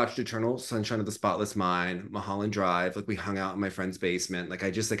think we watched Eternal Sunshine of the Spotless Mind, Mulholland Drive. Like we hung out in my friend's basement. Like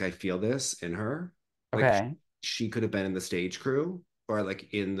I just like I feel this in her. Like Okay. she could have been in the stage crew or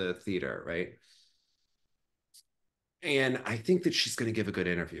like in the theater, right? And I think that she's going to give a good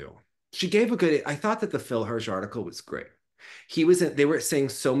interview. She gave a good. I thought that the Phil Hirsch article was great. He was. They were saying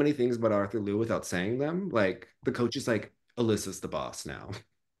so many things about Arthur Liu without saying them. Like the coach is like, Alyssa's the boss now.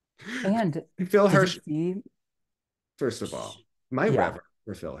 And Phil did you Hirsch, see? first of all, my Yeah. reverence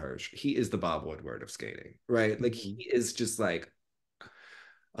for Phil Hirsch. He is the Bob Woodward of skating, right? Like Mhm. he is just like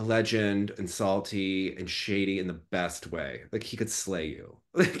a legend and salty and shady in the best way. Like he could slay you.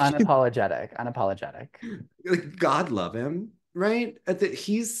 Unapologetic, unapologetic. Like God love him, right?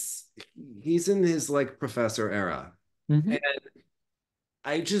 He's in his like professor era. Hmm. And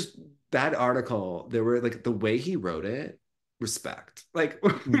I just that article, there were like the way he wrote it, respect. Like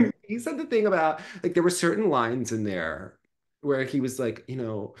Hmm. he said the thing about like there were certain lines in there where he was like, you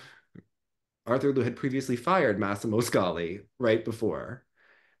know, Arthur Liu had previously fired Massimo Scali right before.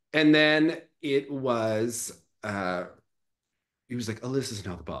 And then it was he was like, Alyssa's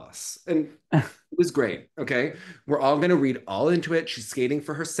now the boss. And it was great. Okay. We're all going to read all into it. She's skating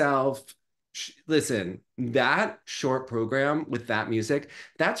for herself. Listen, that short program with that music,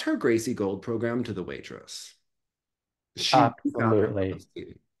 that's her Gracie Gold program to the waitress. She got her love Absolutely.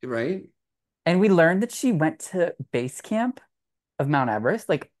 skating, right? And we learned that she went to base camp of Mount Everest.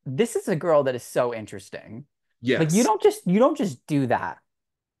 Like this is a girl that is so interesting. Like Yes. you don't just do that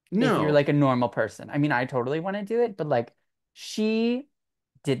if you're No. like a normal person. I mean, I totally want to do it, but like she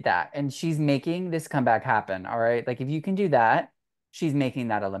did that and she's making this comeback happen. All right. Like if you can do that, she's making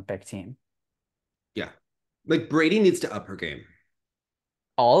that Olympic team. Yeah. Like Brady needs to up her game.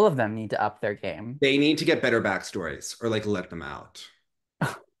 All of them need to up their game. They need to get better backstories or like let them out.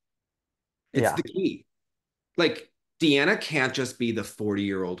 It's Yeah. the key. Like Deanna can't just be the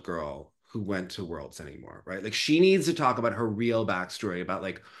 40-year-old girl who went to Worlds anymore, right? Like she needs to talk about her real backstory about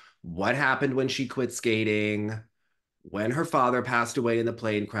like what happened when she quit skating, when her father passed away in the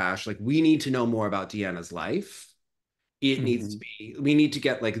plane crash. Like we need to know more about Deanna's life. It needs to Hmm. be, we need to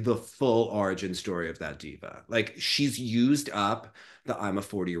get like the full origin story of that diva. Like she's used up the I'm a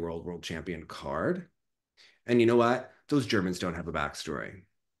 40-year-old world champion card. And you know what? Those Germans don't have a backstory.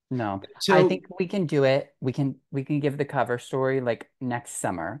 No, I So think we can do it. We can give the cover story like next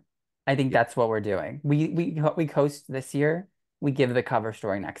summer. I think yeah, that's what we're doing. We coast this year. We give the cover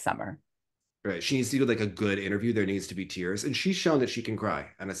story next summer. right. She needs to do like a good interview. There needs to be tears. And she's shown that she can cry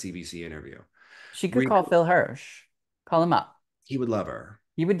on a CBC interview. She could call Rico, Phil Hirsch. Call him up. he would love her.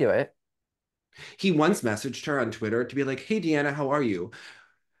 He would do it. He once messaged her on Twitter to be like, hey, Deanna, how are you?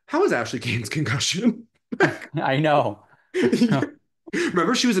 How was Ashley Kane's concussion? I know.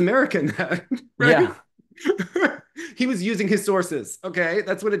 Remember, she was American then, right? Yeah. He was using his sources. Okay.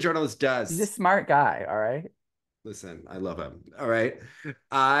 That's what a journalist He's a does. smart guy, all right? Listen, I love him. All right.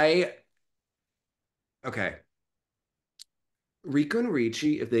 I, okay. Rico and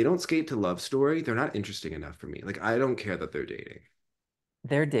Ricci, if they don't skate to Love Story, they're not interesting enough for me. Like, I don't care that they're dating.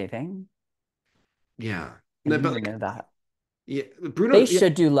 They're dating. Yeah. I No, didn't but even like, know that. yeah, They Bruno, yeah,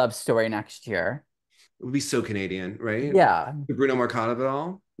 should do Love Story next year. it would be so Canadian, right? Yeah, The Bruno Marcato of it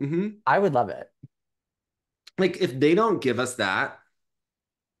all. I would love it. Like if they don't give us that,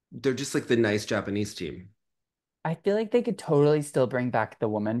 they're just like the nice Japanese team. I feel like they could totally still bring back the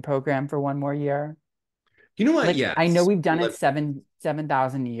woman program for one more year. You know what? Like I know Yes. we've done it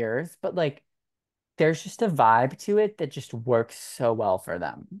 7,000 years, but like there's just a vibe to it that just works so well for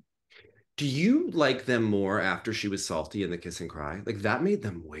them. Do you like them more after she was salty in the kiss and cry? Like that made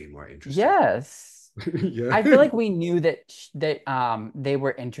them way more interesting. Yes. Yeah. I feel like we knew that they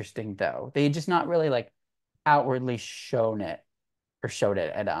were interesting though. They had just not really like outwardly shown it or showed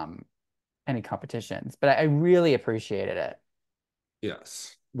it at any competitions, but I really appreciated it.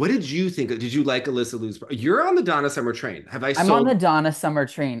 Yes. What did you think? Did you like Alyssa Lou's? You're on the Donna Summer train. Have I I'm on sold? the Donna Summer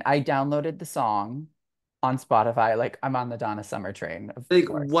train. I downloaded the song on Spotify. Like I'm on the Donna Summer train, of Like,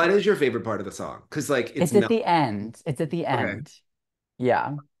 course. what is your favorite part of the song? Because like it's It's at mel. the end. It's at the Okay. end.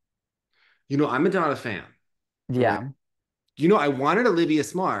 Yeah. You know, I'm a Donna fan. Right. Yeah. You know, I wanted Olivia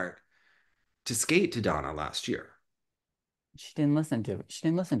Smart to skate to Donna last year. She didn't listen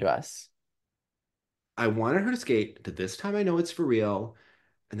to us. I wanted her to skate to This Time I Know It's For Real,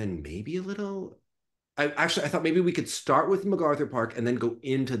 and then maybe a little. I thought maybe we could start with MacArthur Park and then go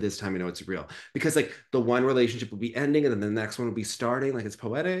into This Time I Know It's Real because like the one relationship will be ending and then the next one will be starting. Like it's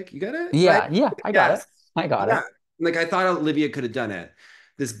poetic. You get it, right? Yeah, yeah, I got it. Yes. I got Yeah. it. Like I thought Olivia could have done it.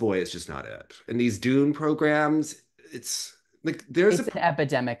 This boy is just not it. And these Dune programs, it's like there's a It's an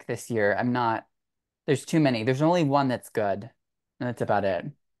epidemic this year. There's too many. There's only one that's good, and that's about it.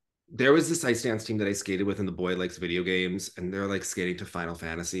 there was this ice dance team that I skated with, and the boy likes video games, and they're like skating to Final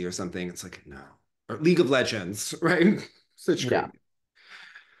Fantasy or something. It's like, no. Or League of Legends, right? Such Yeah. great.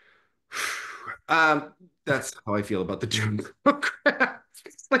 Um, that's how I feel about the Doom program.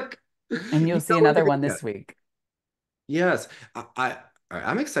 It's like, And you you'll know see what they're another gonna one get. this week. Yes.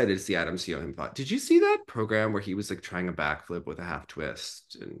 I'm excited to see Adam see him. Did you see that program where he was like trying a backflip with a half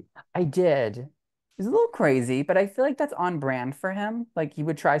twist? And I did. It's a little crazy, but I feel like that's on brand for him. Like he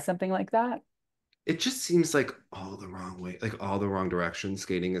would try something like that. it just seems like all the wrong way, like all the wrong direction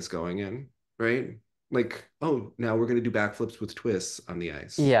skating is going in, right? Like, oh, now we're gonna do backflips with twists on the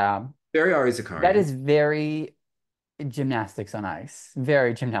ice. Yeah. Very Ari That Zakarian. is very gymnastics on ice.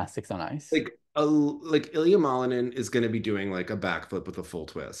 Very gymnastics on ice. Like Ilya Malinin is gonna be doing like a backflip with a full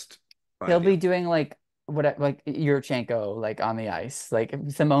twist by He'll the be doing like Yurchenko like on the ice. Like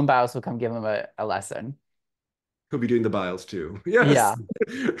Simone Biles will come give him a lesson. he'll be doing the biles too. Yes.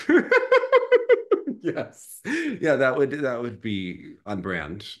 Yeah. Yes. Yeah, that would be on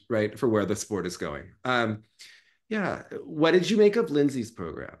brand, right? For where the sport is going. Yeah. What did you make of Lindsay's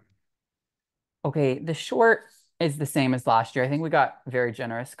program? Okay, the short is the same as last year. I think we got very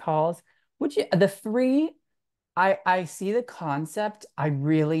generous calls. The three, I see the concept. I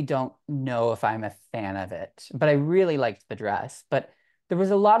really don't know if I'm a fan of it, but I really liked the dress. But there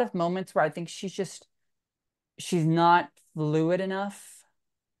was a lot of moments where I think she's not fluid enough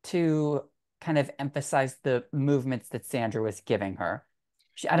to kind of emphasize the movements that Sandra was giving her.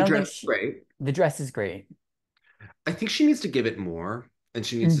 I The don't think dress is great. the dress is great. I think she needs to give it more and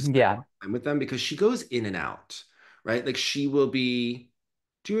she needs to Mhm, spend more yeah, time with them because she goes in and out, right? Like she will be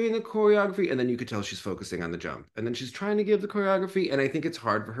doing the choreography and then you could tell she's focusing on the jump. And then she's trying to give the choreography. And I think it's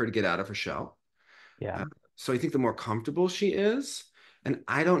hard for her to get out of her shell. yeah. Uh, so I think the more comfortable she is, and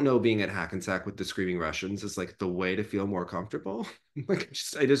I don't know being at Hackensack with the screaming Russians is like the way to feel more comfortable. Like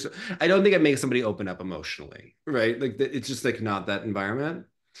I don't think it makes somebody open up emotionally, right? Like it's just like not that environment.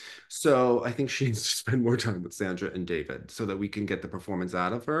 So I think she needs to spend more time with Sandra and David so that we can get the performance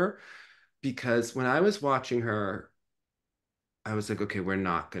out of her. Because when I was watching her, I was like, okay, we're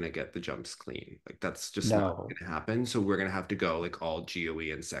not gonna get the jumps clean. Like that's just not No. gonna happen. So we're gonna have to go like all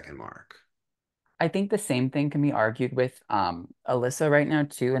GOE and second mark. I think the same thing can be argued with Alyssa right now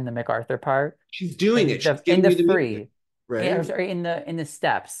too in the MacArthur part. She's doing it. She's In giving the you the music, free, or right? sorry, in the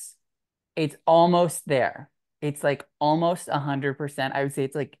steps, it's almost there. It's like almost 100%. I would say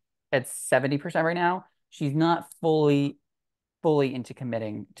it's like at 70% right now. She's not fully into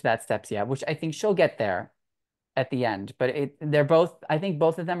committing to that steps yet, which I think she'll get there at the end. But they're both, I think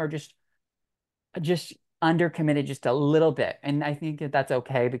both of them are just undercommitted just a little bit. And I think that that's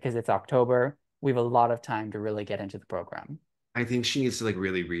okay because it's October. We have a lot of time to really get into the program. I think she needs to like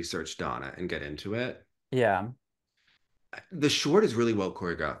really research Donna and get into it. Yeah. The short is really well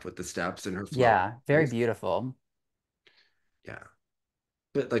choreographed with the steps and her flow. Yeah. Very beautiful. Yeah.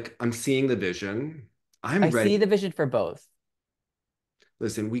 But like I'm seeing the vision. I'm I ready. see the vision for both.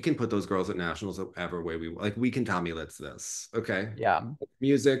 Listen, we can put those girls at nationals whatever way we like. We can Tommy Litz this, okay? Yeah.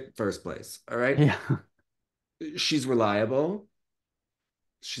 Music, first place. All right. Yeah. She's reliable.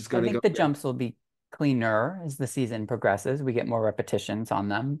 She's I going to think go the there. jumps will be cleaner as the season progresses. We get more repetitions on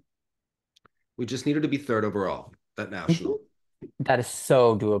them. We just need her to be third overall at Mhm. national. That is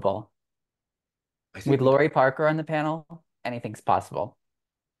so doable. I think With we can, Lori Parker on the panel, anything's possible.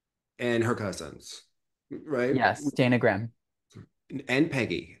 and her cousins, right? Yes, Dana Grimm. And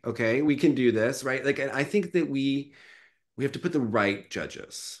Peggy. Okay, we can do this, right? Like, and I think that we have to put the right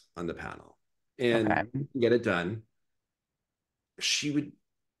judges on the panel and Okay. get it done. She would.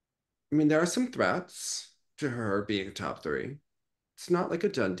 I mean, there are some threats to her being a top three. It's not like a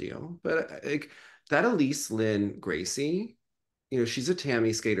done deal, but like that Elise Lynn Gracie, she's a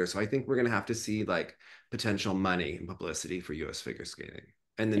Tammy skater, so I think we're gonna have to see like potential money and publicity for U.S. figure skating,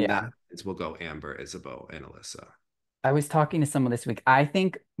 and then that Yeah. will go Amber, Isabeau, and Alyssa. I was talking to someone this week. I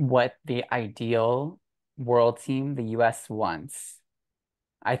think what the ideal world team the US wants,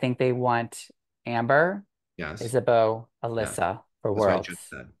 I think they want Amber, Yes, Isabeau, yeah, Alyssa for that's what I just worlds.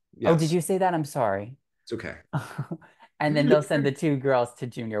 said. Oh, did Yes, you say that? I'm sorry. it's okay. And then they'll send the two girls to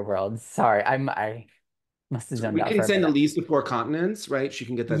Junior Worlds. Sorry, I must have So zoned we out can for a send minute. Elise to four continents, right? She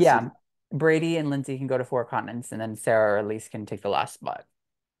can get that seat. Yeah, Brady and Lindsay can go to four continents, and then Sarah or Elise can take the last spot.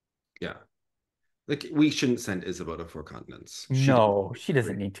 Yeah, like we shouldn't send Isabeau to four continents. She did No, she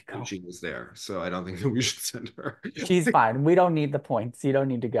doesn't great need to when go. she was there, so I don't think that we should send her. She's fine. We don't need the points. You don't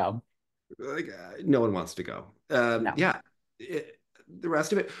need to go. Like no one wants to go. No. Yeah, the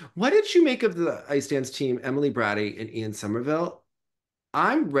rest of it. What did you make of the ice dance team? Emily Brady and Ian Somerville.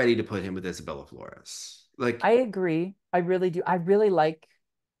 I'm ready to put him with Isabella Flores. I Like, agree. I really do. I really like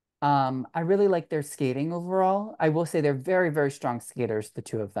their skating overall. I will say they're very, very strong skaters, the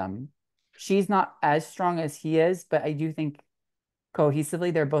two of them. She's not as strong as he is, but I do think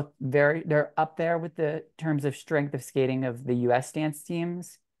cohesively they're up there with the terms of strength of skating of the US dance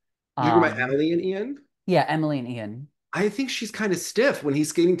teams. you're talking about Um, Emily and Ian. yeah, Emily and Ian. I think she's kind of stiff when he's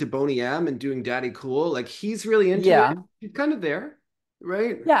skating to Boney M and doing Daddy Cool. Like he's really into it. Yeah. She's kind of there,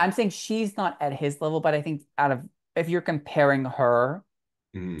 right? Yeah, I'm saying she's not at his level, but I think out of if you're comparing her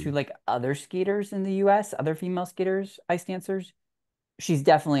to Mhm. like other skaters in the US, other female skaters, ice dancers, she's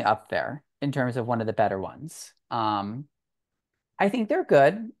definitely up there in terms of one of the better ones. I think they're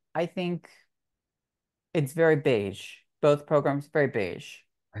good. I think it's very beige. Both programs very beige.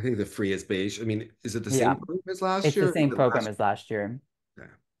 I think the free is beige. I mean, is it the same Yeah, program as last it's the year? same Was it program last as last year. year?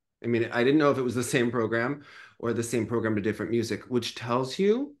 Okay. I mean, I didn't know if it was the same program or the same program to different music, which tells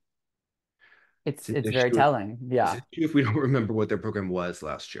you it's an It's very issue. telling. It's an Yeah, issue if we don't remember what their program was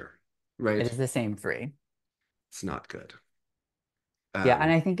last year, it right? is the same three. It's not good. Yeah,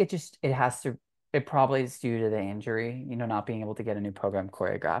 and Um, I think it has to it probably is due to the injury, not being able to get a new program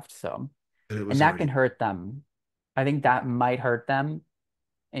choreographed. So, but it and was that can already. hurt them. I think that might hurt them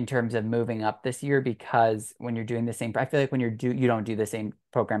in terms of moving up this year because when you're doing the same, I feel like when you don't do the same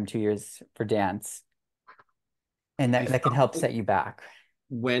program 2 years for dance, and I that can felt help like set you back.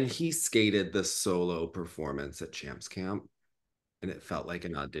 when he skated the solo performance at Champs Camp, and it felt like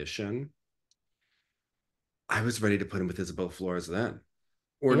an audition. I was ready to put him with Isabel Flores then,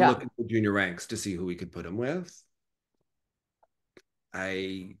 or look Yeah, at the junior ranks to see who we could put him with.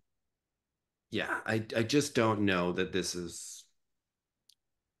 I yeah, I just don't know that this is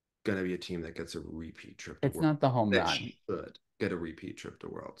going to be a team that gets a repeat trip to it's Worlds. not the home That run. should get a repeat trip to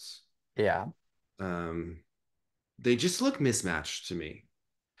Worlds. Yeah, Um, they just look mismatched to me,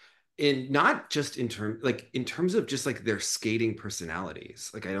 in not just in terms of just like their skating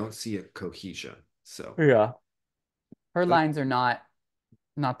personalities. Like I don't see a cohesion. So yeah. Her but lines are not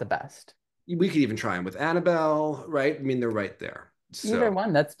the best. we could even try them with Annabelle, right? I mean, they're right there. Either So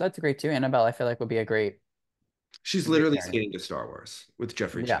one, that's great too. Annabelle, I feel like would be she's a great literally pairing. skating to Star Wars with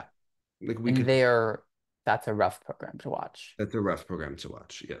Jeffrey Chan. Yeah, Like we and could. that's a rough program to watch. That's a rough program to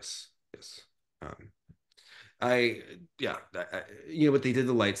watch. Yes, yes. Um, I yeah. You know what they did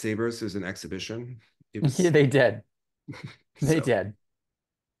the lightsabers as an exhibition. It Yeah, was they did. They so. did.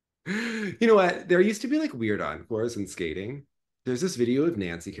 You know what? There used to be like weird encores in skating. There's this video of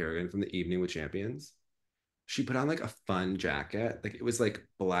Nancy Kerrigan from the Evening with Champions. She put on like a fun jacket, like it was like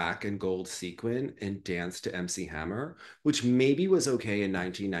black and gold sequin, and danced to MC Hammer, which maybe was okay in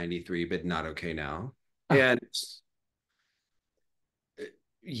 1993, but not okay now. And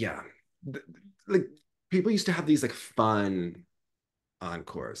yeah, like people used to have these like fun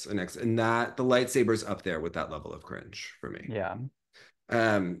encores and that the lightsabers up there with that level of cringe for me. Yeah.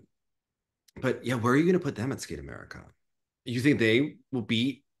 Um, but yeah, where are you going to put them at Skate America? You think they will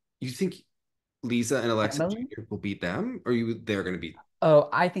beat? You think? Lisa and Alexa Emily? Jr. will beat them, or you they're going to beat? Oh,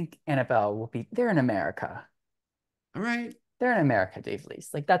 I think Annabelle will be. They're in America. All right, They're in America, Dave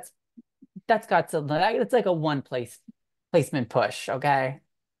Lease. Like that's got to. It's like a one placement push. Okay,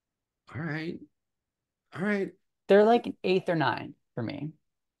 all right, all right. they're like an eighth or nine for me.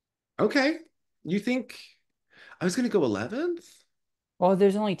 Okay, you think I was going to go 11th? Well,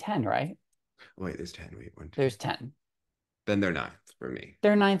 there's only 10, right? Wait, there's 10. Wait, one, two. There's 10. Then they're ninth for me.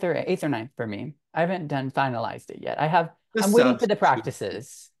 They're ninth or eighth or ninth for me. I haven't done finalized it yet. The I'm waiting for the substitute.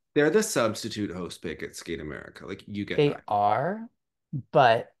 practices. They're the substitute host pick at Skate America. Like you get They nine. are,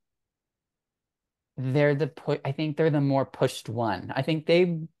 but I think they're the more pushed one. I think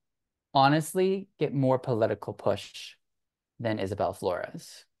they honestly get more political push than Isabel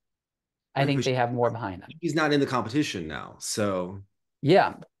Flores. I Right, think but they have more behind them. she's not in the competition now. So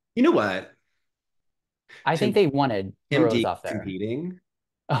Yeah, you know what? I think Tim they wanted Tim Rose D off there. competing.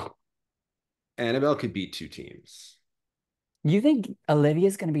 Oh, Annabelle could beat two teams. you think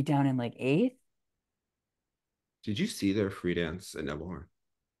Olivia's going to be down in like eighth? Did you see their free dance at Nebelhorn?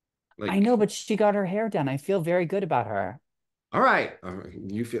 I Like, know, but she got her hair done. I feel very good about her. all right,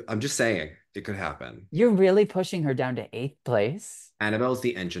 you feel I'm just saying it could happen. You're really pushing her down to eighth place. Annabelle's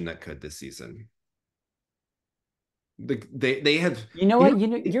the engine that could this season. They have You know you what?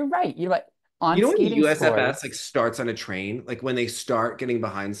 know You're right. You're right. On when skating USFS like scores. starts on a train, like when they start getting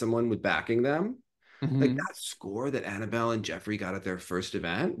behind someone with backing them, like Mhm. that score that Annabelle and Jeffrey got at their first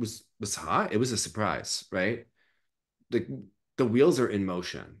event was hot. It was a surprise, right? Like the wheels are in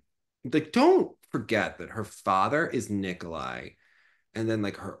motion. Like don't forget that her father is Nikolai, and then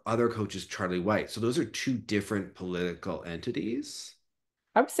like her other coach is Charlie White. So those are two different political entities.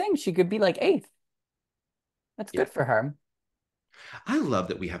 I was saying she could be like eighth. That's Yeah. good for her. I love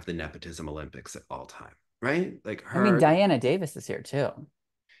that we have the nepotism Olympics at all time, right? Like I mean, her, Diana Davis is here too.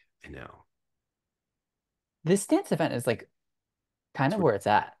 I know. This dance event is like kind It's of where it's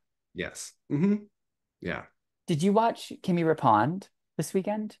at. yes. Hmm. Yeah, Did you watch Kimmy Rapond this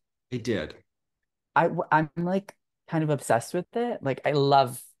weekend? it did. I'm like kind of obsessed with it. Like I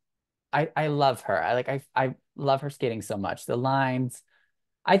love her. I love her skating so much. The lines.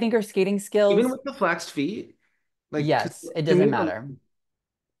 I think her skating Even skills, with the flexed feet, like yes, it to doesn't me, matter.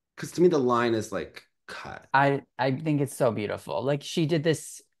 because to me the line is like cut. I think it's so beautiful. Like she did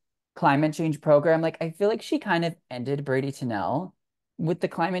this climate change program. Like I feel like she kind of ended Brady Tennell with the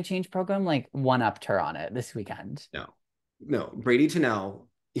climate change program, like one upped her on it this weekend. No, no. Brady Tennell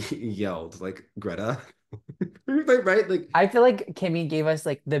yelled like Greta, right? Like I feel like Kimmy gave us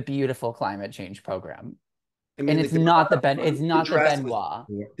like the beautiful climate change program. I And mean, like the Greta It's one, the not the dress was Benoit.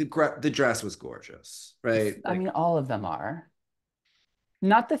 the dress was gorgeous, right? I mean, Like all of them are.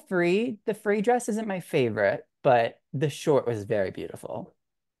 Not the free. The free dress isn't my favorite, but the short was very beautiful.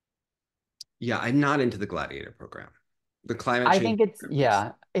 yeah, I'm not into the gladiator program. The climate I change think it's, program is.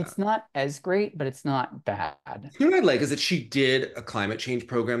 yeah, it's not as great, but it's not bad. You know what I like is that she did a climate change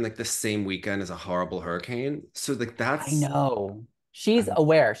program like the same weekend as a horrible hurricane. So like I that's know. She's I,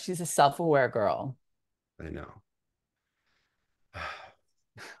 aware. She's a self-aware girl. I know.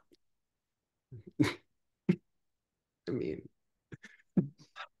 I mean,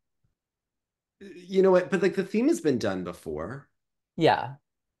 you know what? But like the theme has been done before. Yeah.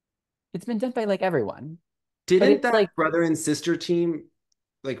 It's been done by like everyone. But Didn't it's that like brother and sister team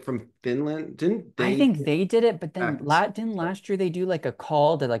like from Finland? Didn't I they think they did it, but then act? didn't last year they do like a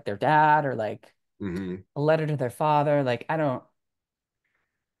call to like their dad or like Mhm. a letter to their father? Like I don't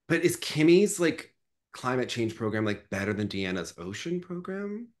But is Kimmy's like climate change program like better than Deanna's ocean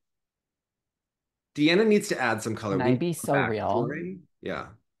program? Deanna needs to add some color. can We I need be a so real? backstory. Yeah.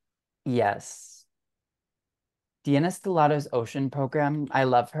 Yes. Deanna Stellato's ocean program, I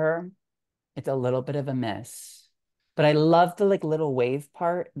love her. It's a little bit of a miss. But I love the like little wave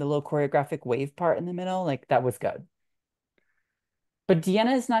part, the little choreographic wave part in the middle. Like that was good. But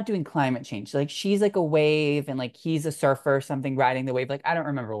Deanna is not doing climate change. Like she's like a wave and like he's a surfer or something riding the wave. Like I don't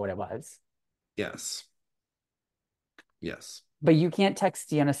remember what it was. Yes. Yes. But you can't text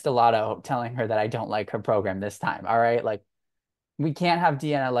Deanna Stellato telling her that I don't like her program this time. All right. Like we can't have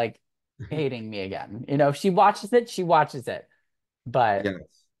Deanna like hating me again. You know, if she watches it, she watches it. But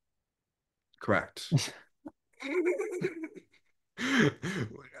Yes. Correct.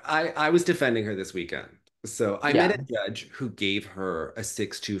 I was defending her this weekend. So I met yeah, a judge who gave her a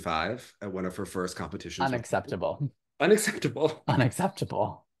 6.25 at one of her first competitions with me. unacceptable. Unacceptable.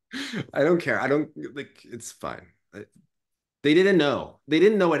 Unacceptable. I don't care. I don't like it's fine. They didn't know. They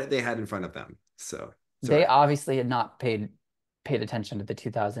didn't know what they had in front of them. So it's all They right. obviously had not paid attention to the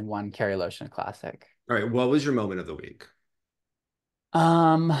 2001 Carrie Lotion Classic. All right. What was your moment of the week?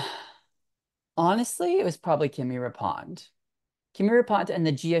 Um, Honestly, it was probably Kimmy Rapond. Kimmy Rapond and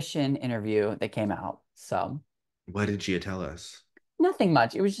the Gia Shin interview that came out. So What did Gia tell us? nothing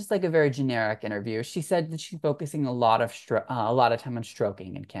much. It was just like a very generic interview. She said that she's focusing a lot of time on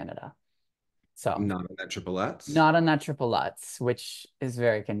stroking in Canada. So Not on that triple X. not on that triple Lutz, which is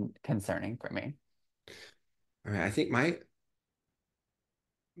very concerning for me. All right, I think my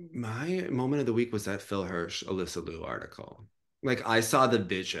moment of the week was that Phil Hirsch, Alyssa Liu article. Like I saw the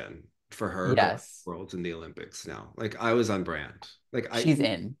vision for her going to Yes, Worlds and the Olympics now. Like I was on brand. Like she's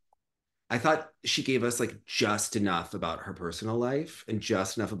in. I thought she gave us like just enough about her personal life and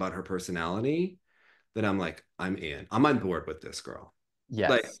just enough about her personality that I'm like, I'm in. I'm on board with this girl.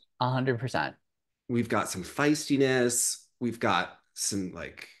 Like Yes, 100%. we've got some feistiness, we've got some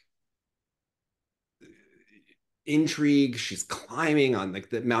like intrigue. She's climbing on like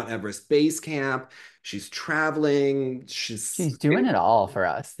the Mount Everest base camp. She's traveling. She's She's doing it all for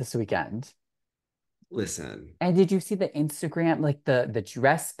us this weekend. listen. And did you see the Instagram, like the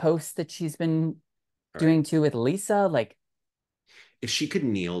dress posts that she's been All right. doing too with Lisa? Like, If she could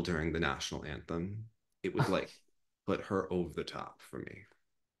kneel during the national anthem, it would like put her over the top for me.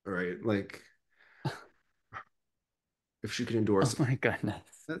 All right. Like if she could oh endorse my goodness.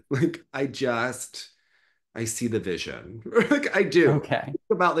 like I see the vision. Like I do. Okay. Think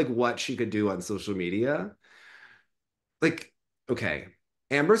about like what she could do on social media. Like, okay,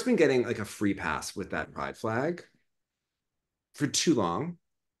 Amber's been getting like a free pass with that pride flag for too long.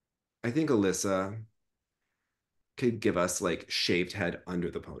 I think Alyssa could give us like shaved head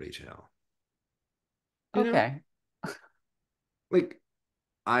under the ponytail. You know? Okay. Like,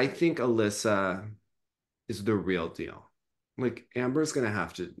 I think Alyssa is the real deal. Like, Amber's gonna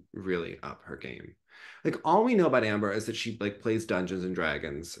have to really up her game. Like, all we know about Amber is that she like plays Dungeons and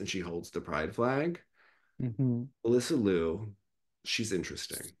Dragons and she holds the pride flag. Hmm. Alyssa Liu, she's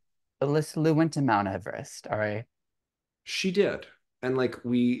interesting. Alyssa Liu went to Mount Everest. All right. She did. And like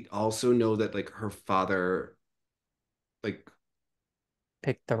we also know that like her father like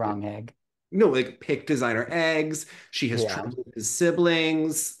Picked the wrong egg. no like picked designer eggs. She has Yeah. trouble with his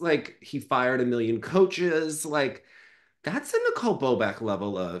siblings. Like he fired a million coaches. Like that's a Nicole Bobeck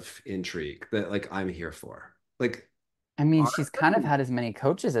level of intrigue that like I'm here for. Like I mean, our she's kind of had as many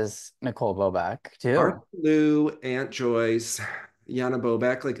coaches as Nicole Boback, Art too. Lou, Aunt Joyce, Yana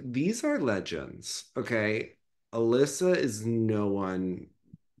Bobeck, like these are legends. Okay. Alyssa is no one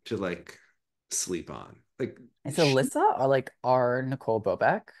to like sleep on. Like Is she Alyssa or like our Nicole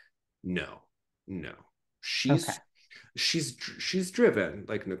Boback? no, no. Okay. She's driven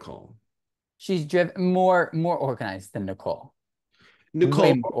like Nicole. She's driven more organized than Nicole. Way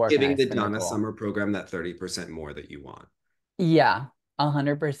Nicole more giving the organized than Donna Nicole. Summer program that 30% more that you want. Yeah,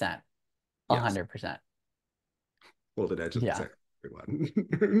 100%. Yes. 100%. Folded edge of the Yeah. second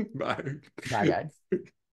everyone. Bye. Bye, guys.